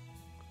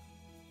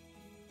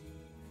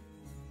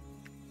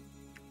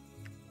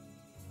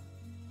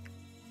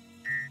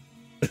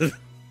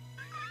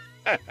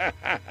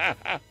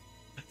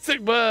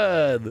 Sick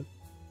bird!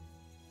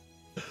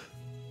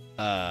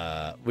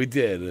 We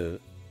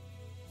did.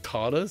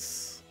 Taught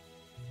us?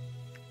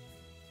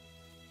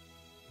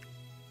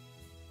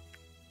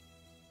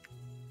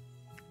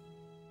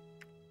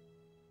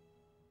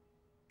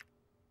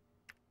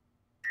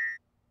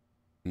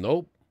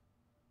 Nope.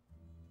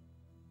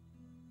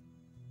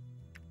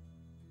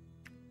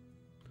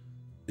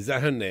 Is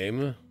that her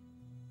name?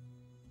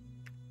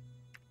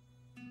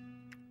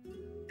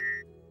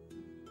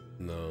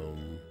 No.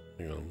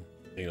 Hang on.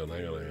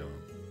 Hang on.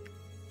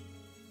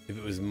 If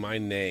it was my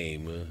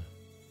name.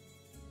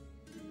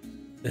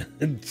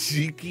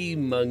 Cheeky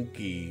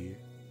monkey.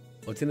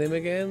 What's your name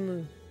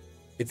again?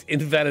 It's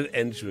invalid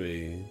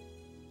entry.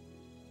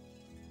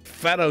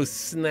 Fatto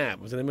Snap.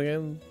 What's your name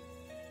again?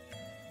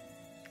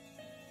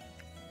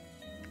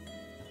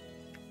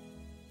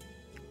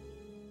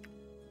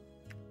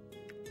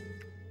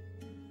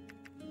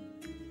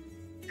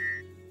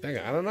 Hang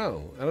on, I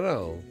don't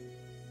know.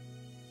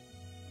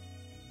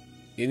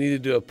 You need to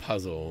do a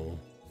puzzle.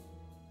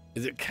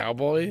 Is it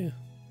cowboy?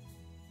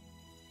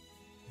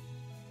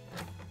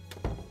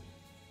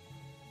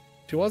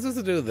 She wants us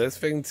to do this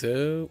thing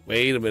too?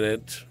 Wait a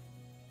minute.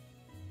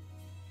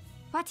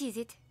 What is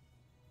it?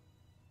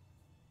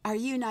 Are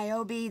you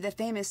Niobe, the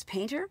famous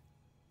painter?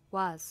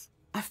 Was.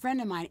 A friend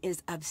of mine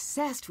is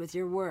obsessed with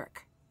your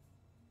work.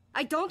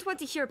 I don't want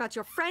to hear about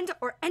your friend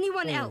or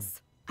anyone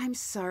else. I'm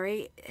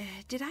sorry.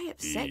 Did I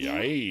upset you?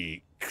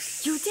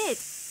 Yikes. You did.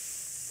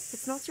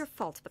 It's not your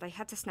fault, but I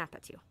had to snap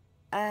at you.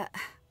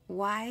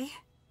 Why?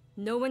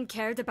 No one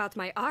cared about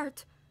my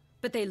art,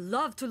 but they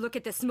loved to look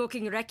at the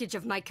smoking wreckage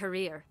of my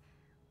career.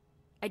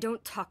 I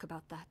don't talk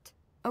about that.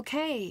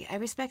 Okay, I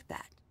respect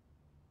that.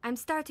 I'm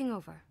starting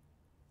over.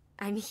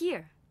 I'm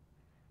here.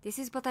 This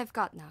is what I've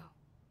got now.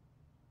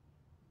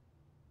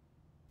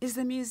 Is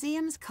the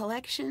museum's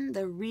collection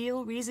the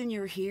real reason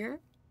you're here?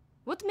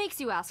 What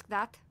makes you ask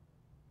that?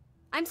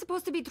 I'm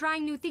supposed to be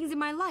trying new things in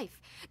my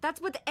life.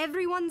 That's what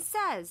everyone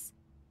says.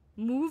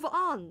 Move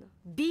on.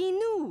 Be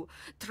new.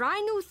 Try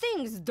new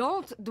things.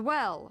 Don't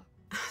dwell.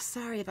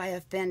 Sorry if I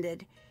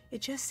offended. It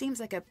just seems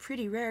like a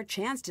pretty rare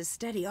chance to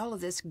study all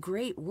of this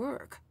great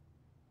work.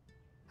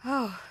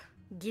 Oh,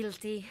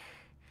 guilty.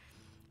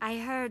 I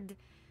heard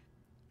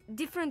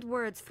different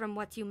words from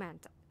what you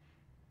meant.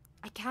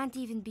 I can't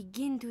even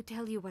begin to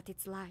tell you what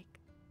it's like.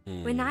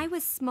 When I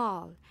was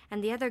small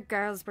and the other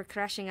girls were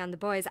crushing on the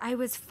boys, I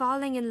was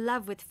falling in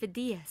love with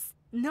Phidias.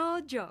 No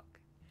joke.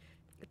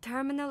 A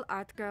terminal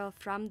art girl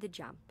from the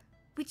jump.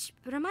 Which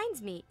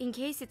reminds me, in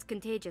case it's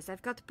contagious,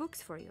 I've got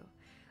books for you.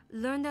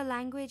 Learn the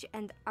language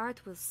and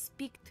art will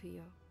speak to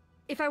you.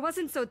 If I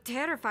wasn't so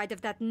terrified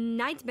of that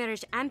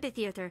nightmarish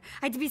amphitheater,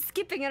 I'd be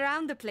skipping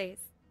around the place.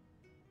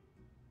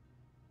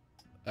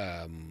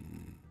 What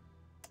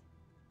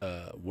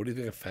do you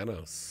think of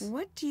Thanos?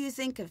 What do you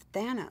think of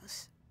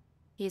Thanos?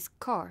 He's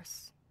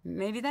coarse.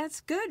 Maybe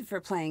that's good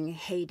for playing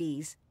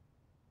Hades.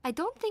 I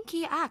don't think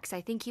he acts. I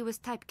think he was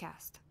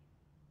typecast.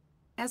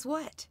 As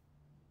what?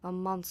 A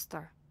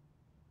monster.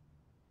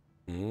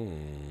 Do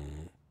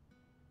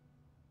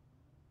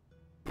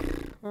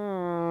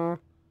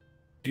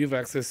you have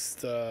access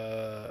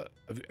to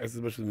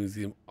much of the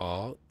museum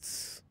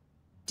art?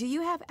 Do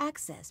you have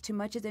access to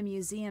much of the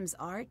museum's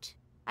art?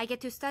 I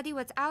get to study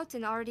what's out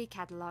and already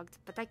cataloged,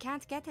 but I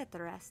can't get at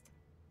the rest.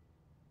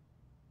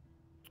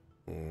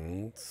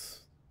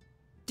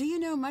 Do you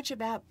know much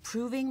about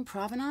proving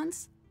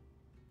provenance?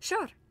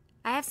 Sure.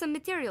 I have some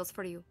materials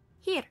for you.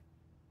 Here.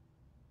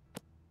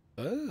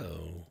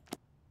 Oh.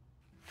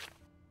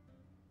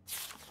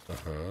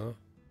 Uh-huh.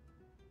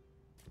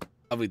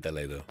 I'll read that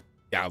later.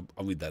 Yeah,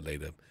 I'll read that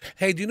later.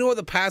 Hey, do you know what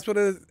the password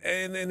is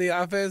in the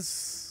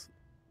office?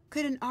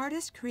 Could an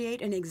artist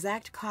create an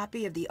exact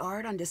copy of the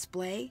art on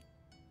display?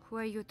 Who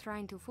are you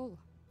trying to fool?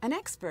 An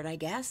expert, I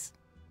guess.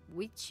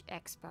 Which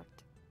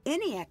expert?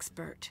 Any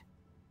expert.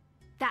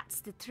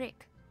 That's the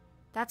trick.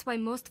 That's why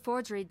most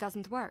forgery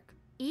doesn't work.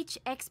 Each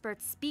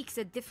expert speaks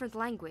a different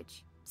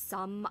language.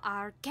 Some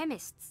are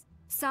chemists.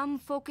 Some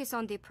focus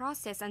on the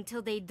process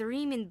until they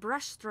dream in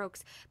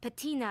brushstrokes,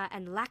 patina,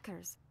 and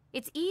lacquers.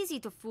 It's easy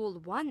to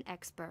fool one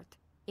expert.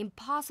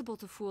 Impossible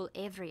to fool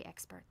every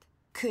expert.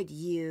 Could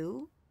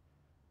you?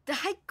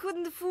 I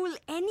couldn't fool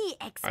any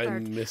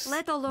expert,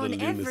 let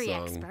alone every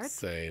expert.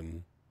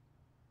 Same.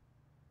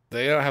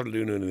 They don't have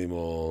Luna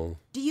anymore.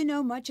 Do you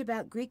know much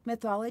about Greek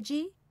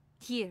mythology?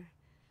 Here,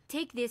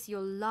 take this,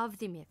 you'll love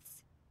the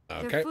myths.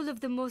 Okay. They're full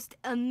of the most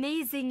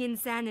amazing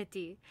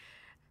insanity.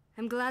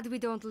 I'm glad we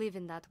don't live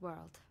in that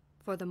world,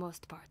 for the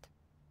most part.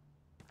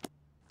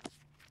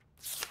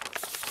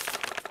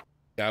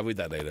 Yeah, I'll read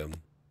that later.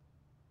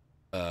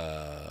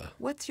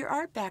 What's your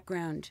art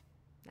background?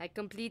 I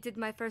completed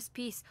my first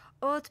piece,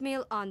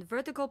 oatmeal on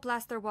vertical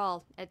plaster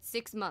wall, at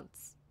 6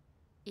 months.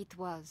 It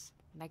was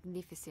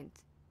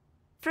magnificent.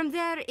 From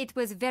there, it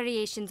was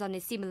variations on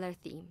a similar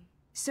theme.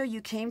 So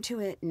you came to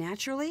it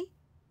naturally?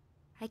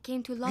 I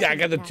came to love it. Yeah, I it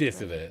got the naturally.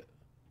 gist of it.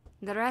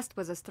 The rest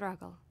was a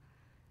struggle.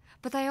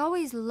 But I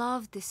always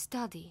loved the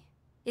study,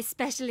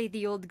 especially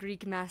the old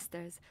Greek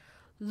masters.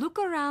 Look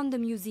around the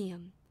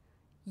museum.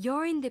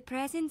 You're in the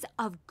presence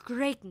of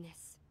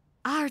greatness.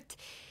 Art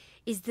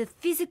is the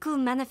physical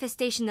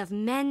manifestation of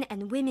men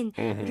and women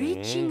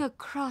reaching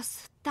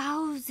across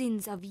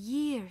thousands of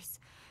years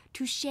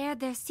to share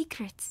their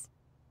secrets.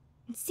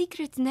 And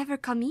secrets never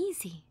come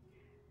easy.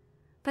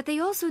 But they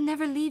also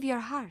never leave your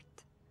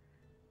heart.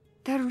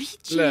 They're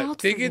reaching out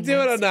Look, for you can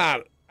do it or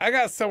not. I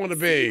got someone to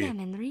be. See them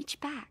and reach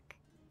back.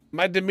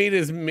 My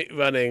demeanor's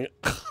running.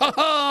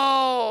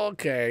 Oh,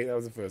 okay. That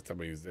was the first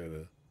time I used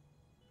it.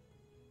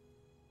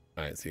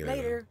 All right, see you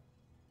later.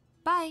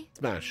 Bye.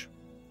 Smash.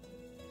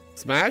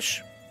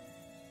 Smash?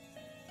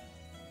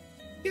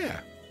 Yeah.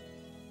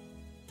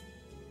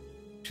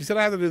 She said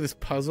I had to do this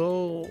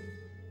puzzle.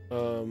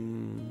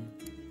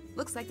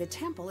 Looks like the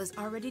temple is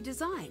already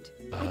designed.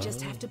 I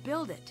just have to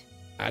build it.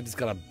 I just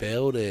gotta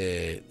build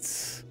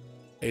it.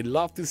 A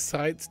lofty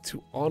site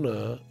to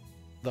honor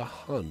the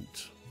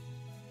hunt.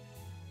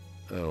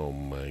 Oh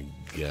my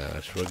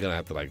gosh. We're gonna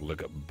have to like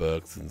look at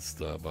books and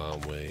stuff,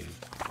 aren't we?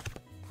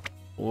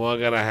 We're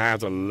gonna have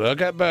to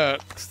look at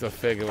books to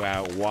figure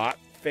out what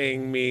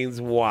thing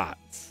means what.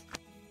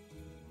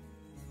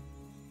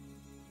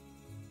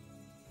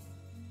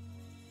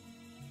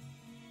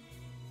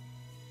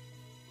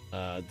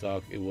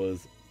 Doc, it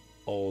was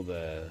all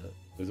there.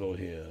 It was all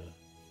here.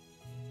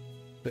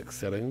 Click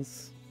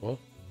settings. What?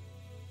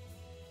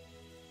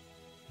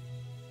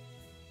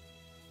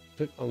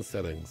 Click on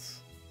settings.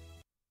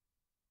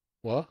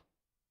 What?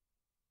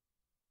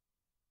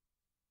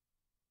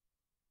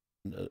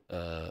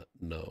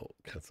 No,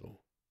 cancel.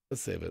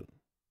 Let's save it.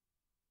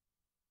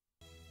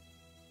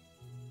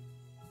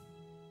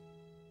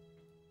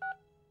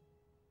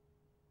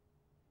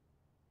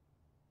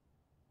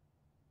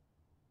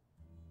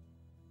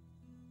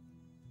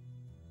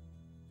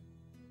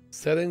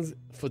 Settings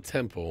for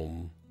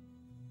temple.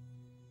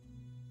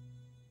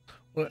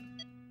 What?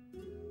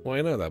 Well,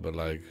 I know that, but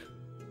like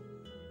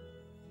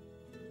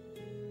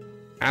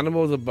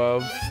animals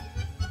above.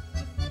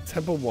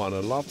 Temple 1, a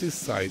lofty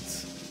site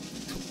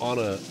to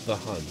honor the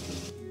hunt.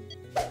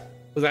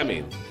 What does that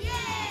mean?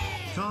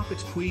 Carpet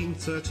Queen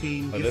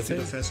 13 Oh, gifted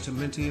a that's it? fez to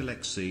Minty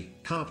Alexi.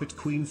 Carpet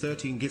Queen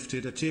 13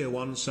 gifted a tier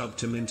 1 sub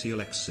to Minty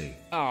Alexi.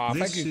 Aw,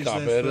 this thank you, is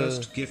Carpet. their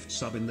first gift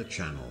sub in the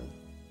channel.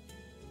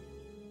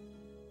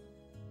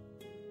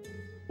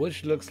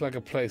 Which looks like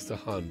a place to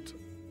hunt.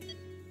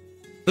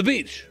 The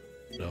beach.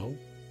 No.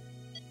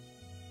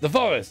 The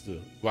forest.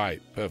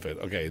 Right.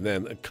 Perfect. Okay.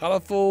 Then a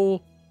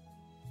colorful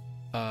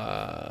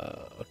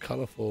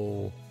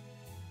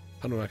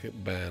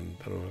panoramic band.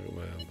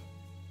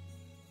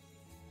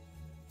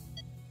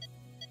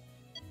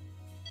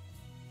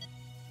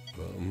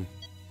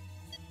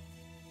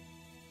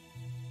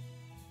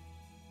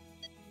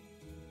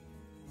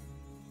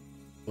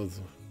 What's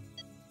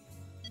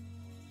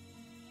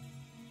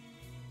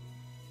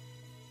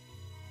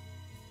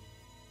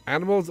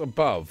animals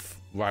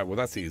above. Right, well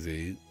that's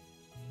easy.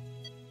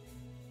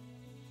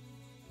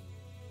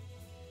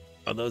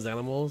 Are those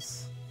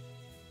animals?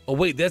 Oh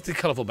wait, there's the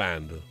colorful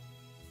band.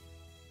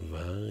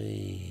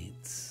 Right.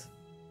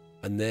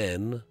 And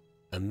then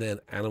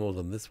animals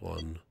on this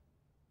one.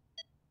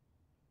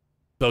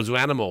 Those are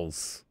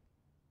animals.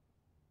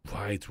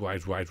 Right. What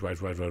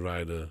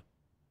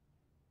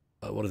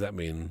does that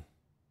mean?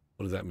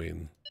 What does that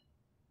mean?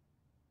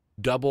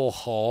 Double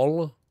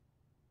hall.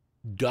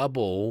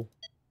 Double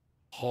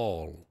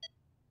hall.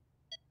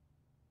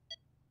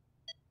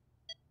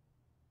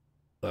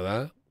 Like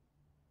that?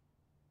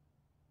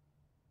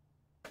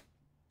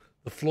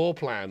 The floor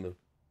plan.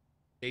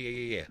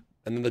 Yeah.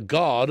 And then the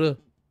god.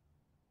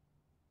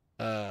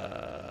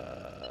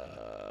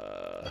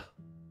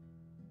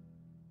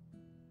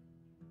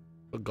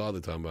 What god are they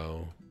talking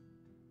about?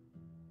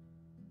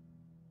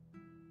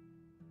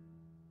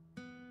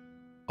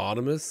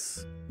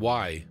 Artemis?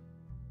 Why?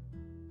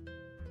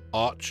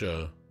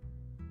 Archer.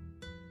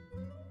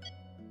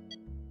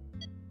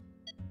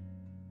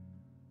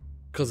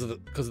 Because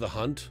of the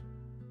hunt?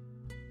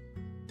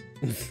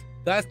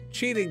 That's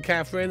cheating,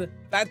 Catherine.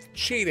 That's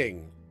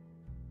cheating.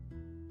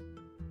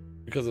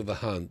 Because of the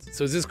hunt.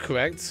 So is this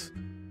correct?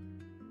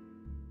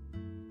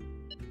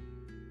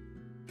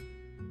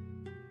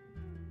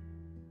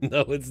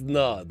 No, it's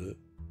not.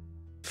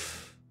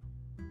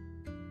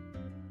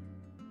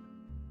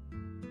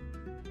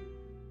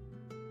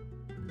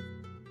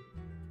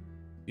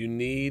 You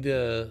need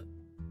the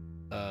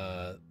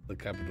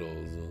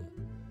capitals.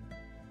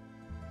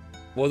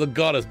 Well, the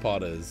goddess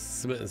part is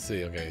submit and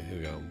see. Okay, here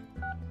we go.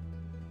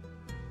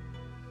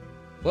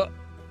 What?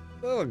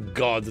 Oh,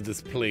 gods are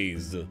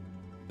displeased.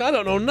 I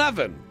don't know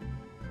nothing.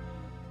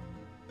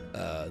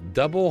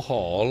 Double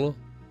hall.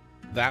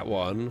 That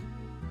one.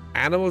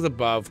 Animals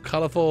above.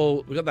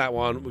 Colorful. We got that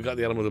one. We got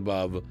the animals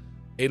above.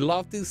 A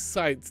lofty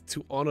site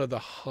to honor the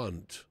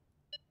hunt.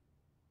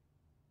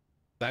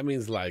 That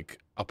means like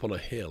up on a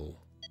hill.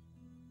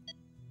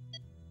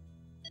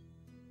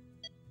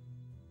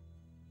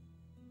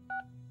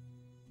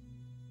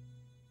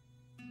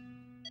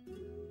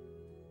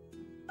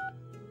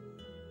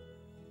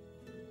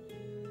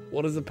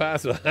 What is the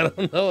password? I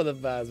don't know what the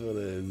password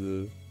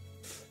is.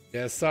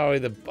 Yeah, sorry.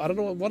 I don't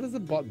know. What is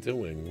the bot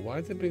doing? Why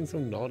is it being so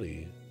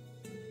naughty?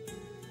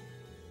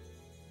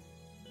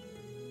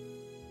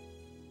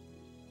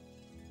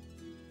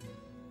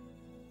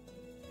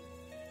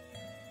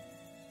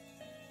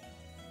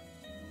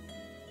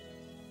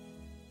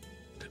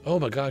 Oh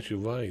my gosh, you're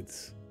right.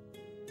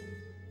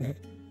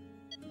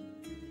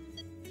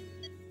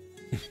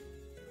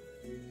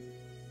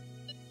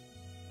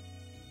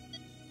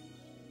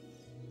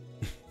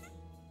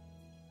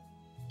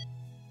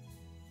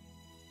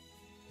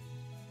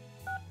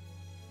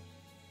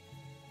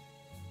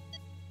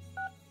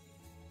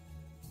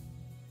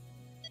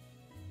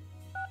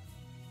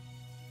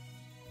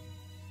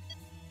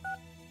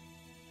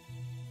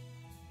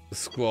 The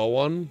scroll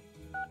one?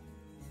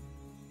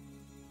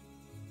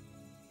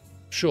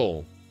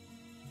 Sure.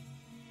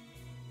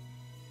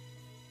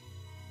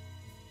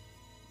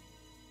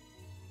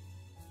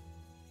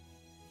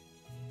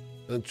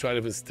 Then try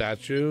different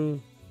statue.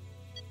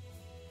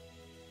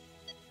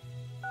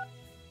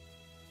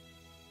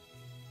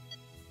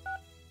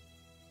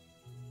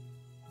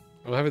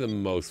 I'm having the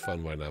most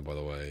fun right now, by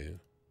the way.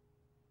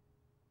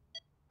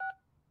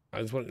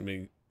 I just wanted to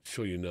make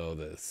sure you know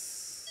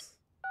this.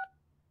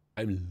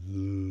 I'm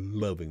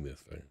loving this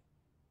thing.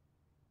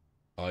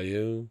 Are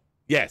you?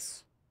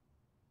 Yes.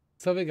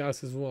 Something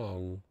else is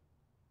wrong.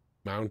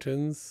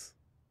 Mountains?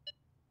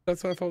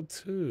 That's what I thought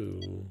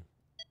too.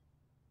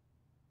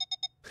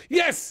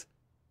 Yes!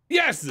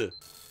 Yes!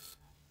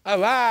 All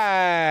right.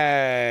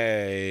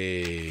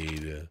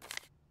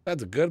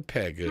 That's a good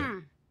pick.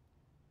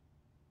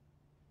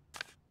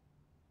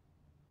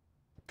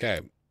 Okay.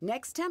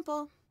 Next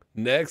temple.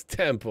 Next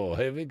temple.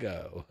 Here we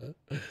go.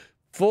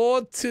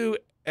 4 to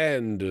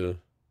end.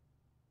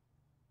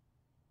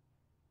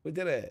 We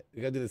did it.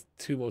 We gotta do this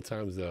 2 more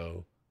times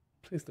though.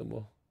 Please no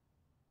more.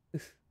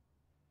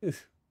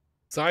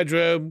 Side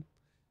room.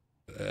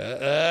 We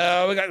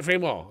got 3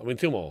 more. I mean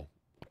 2 more.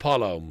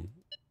 Apollo.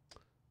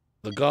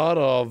 The god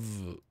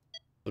of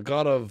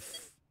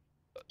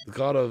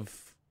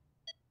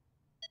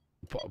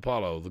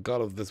Apollo, the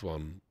god of this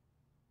one.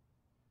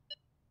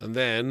 And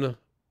then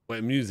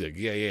wait, music.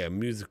 Yeah,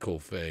 musical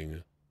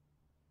thing.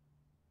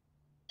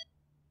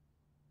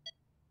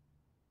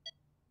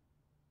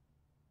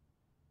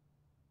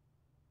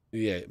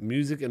 Yeah,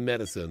 music and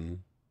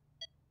medicine.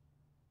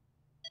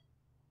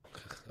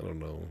 I don't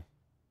know.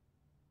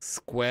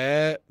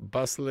 Square,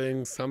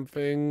 bustling,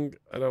 something.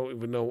 I don't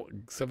even know.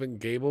 Something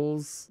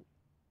gables.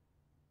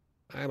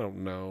 I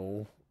don't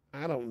know.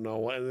 I don't know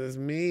what this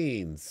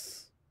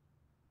means.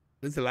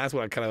 This is the last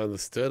one I kind of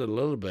understood a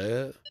little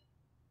bit.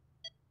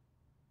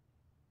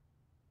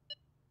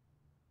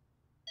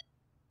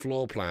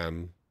 Floor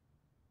plan.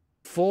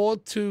 For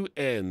to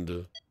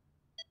end.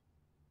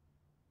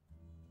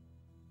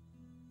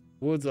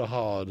 Woods are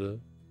hard.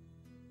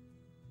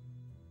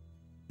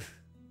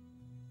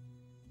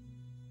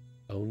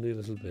 Only a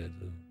little bit.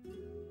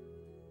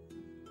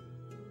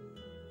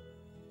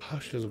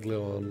 Hush, little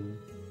glue on.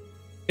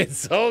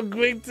 It's all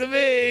Greek to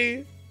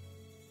me.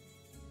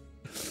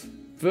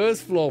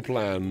 First floor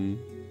plan.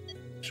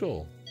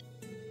 Sure.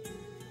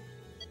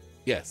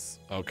 Yes.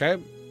 Okay.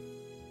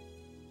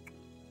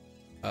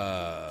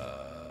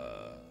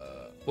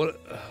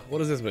 What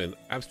does this mean?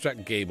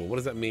 Abstract gable. What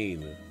does that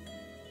mean?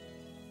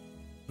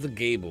 What's a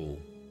gable?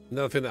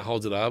 Another thing that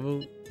holds it up?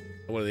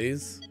 One of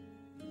these?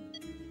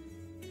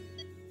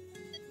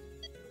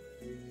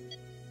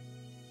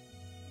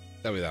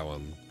 Gotta be that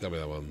one. Gotta be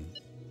that one.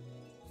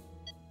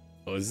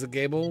 Oh, is this a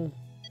gable?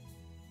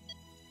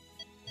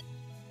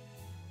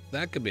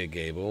 That could be a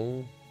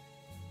gable.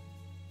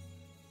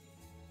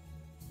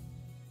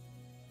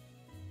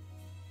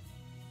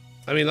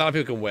 I mean, a lot of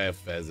people can wear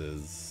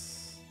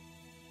fezzes.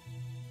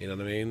 You know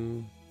what I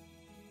mean?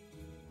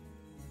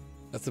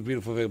 That's the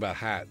beautiful thing about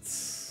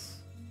hats.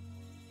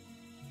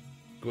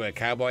 You can wear a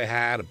cowboy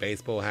hat, a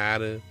baseball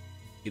hat. You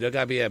don't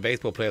gotta be a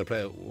baseball player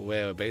to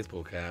wear a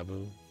baseball cap.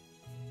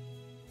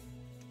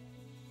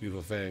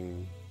 Beautiful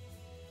thing.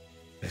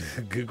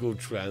 Google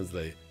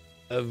Translate.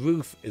 A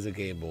roof is a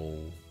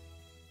gable.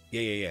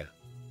 Yeah.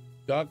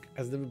 Doc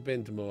has never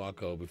been to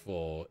Morocco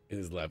before in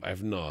his life. I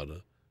have not.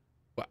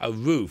 But a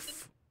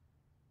roof.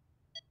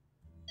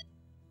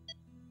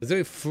 There's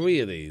only 3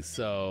 of these,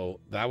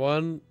 so that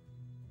one.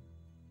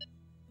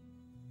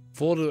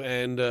 Photo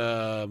and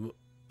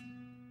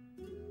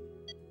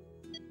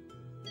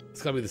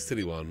it's gotta be the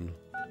city one.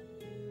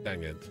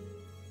 Dang it.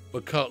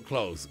 But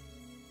close.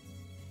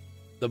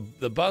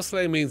 The bus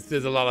lane means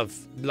there's a lot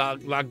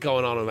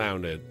going on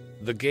around it.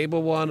 The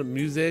gable one,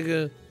 music.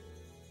 I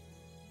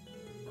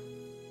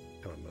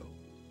don't know.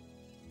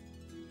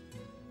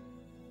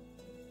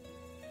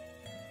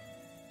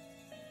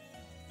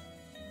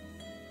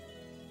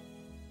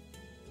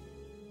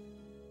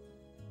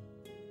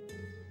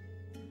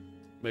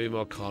 Maybe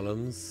more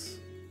columns.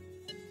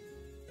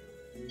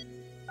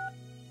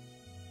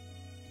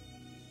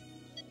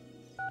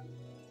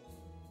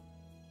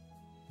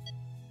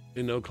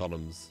 No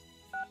columns.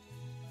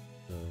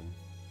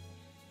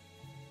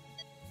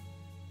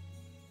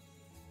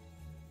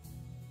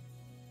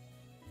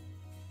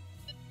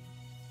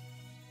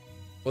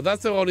 Well,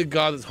 that's the only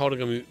guy that's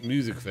holding a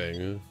music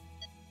thing,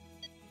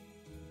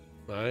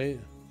 right?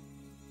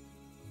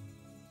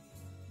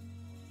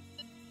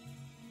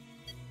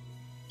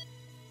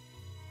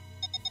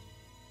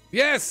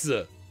 Yes!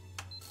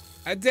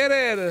 I did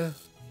it!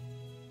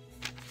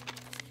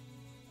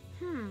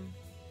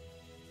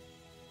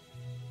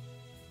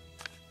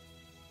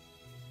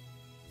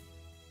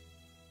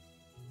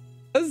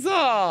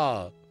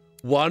 Huzzah!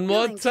 One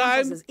more Building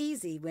temples time. is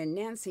easy when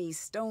Nancy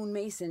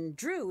Stonemason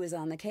Drew is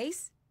on the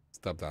case.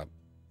 Stop that.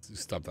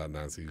 Stop that,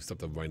 Nancy. Stop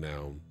that right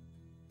now.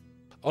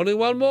 Only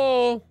one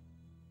more.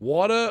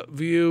 Water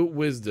view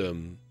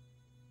wisdom.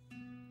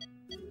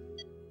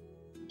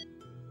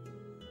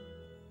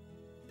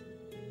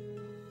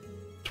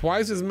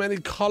 Twice as many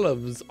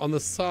columns on the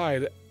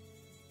side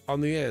on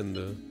the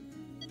end.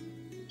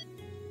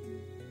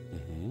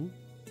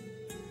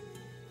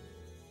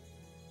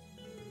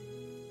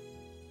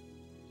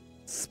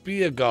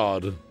 Spear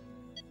God.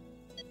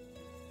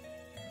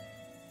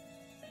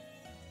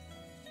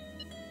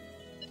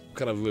 What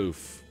kind of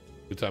roof?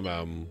 You're talking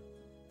about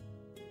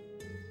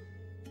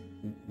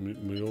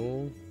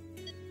mule?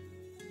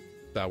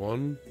 That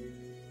one?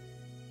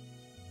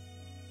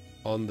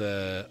 On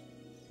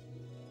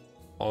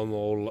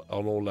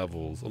all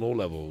levels. On all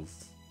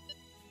levels.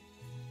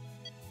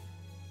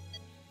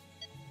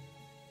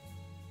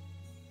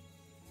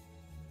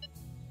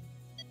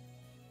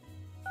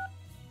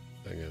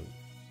 Dang it.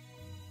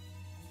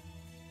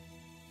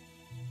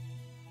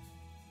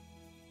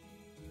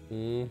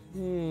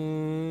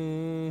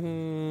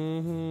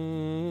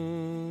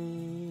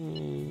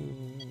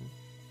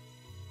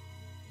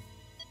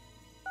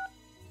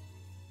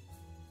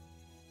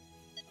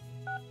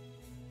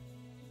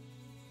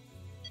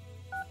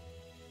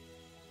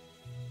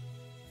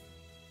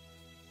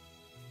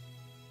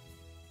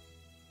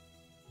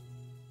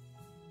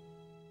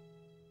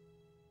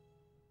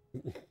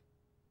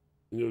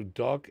 You know,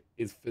 Doc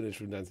is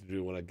finished with Nancy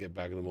Drew when I get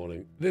back in the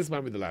morning. This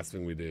might be the last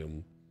thing we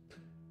do.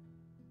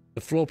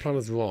 The floor plan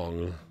is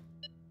wrong.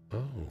 Oh.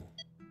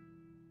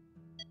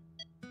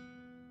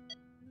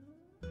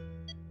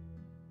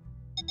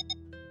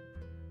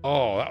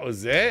 Oh, that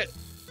was it?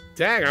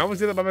 Dang, I almost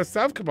did that by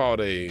myself,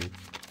 Cabaldi.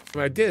 I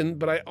mean, I didn't,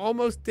 but I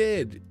almost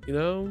did, you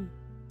know?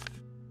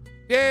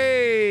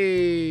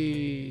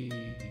 Yay!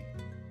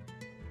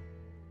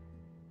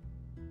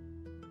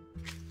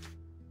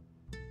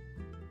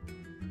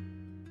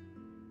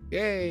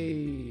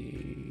 Yay!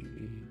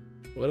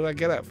 What did I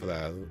get at for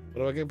that? What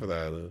do I get for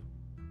that?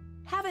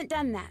 Haven't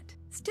done that.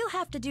 Still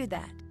have to do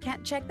that.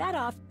 Can't check that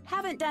off.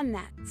 Haven't done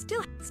that.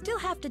 Still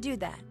have to do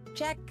that.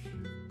 Check.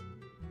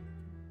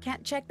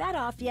 Can't check that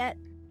off yet.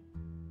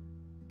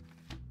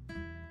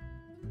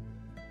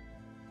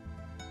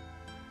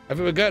 I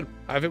think we're good.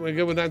 I think we're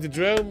good with 90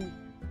 Drew.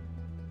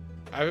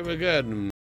 I think we're good.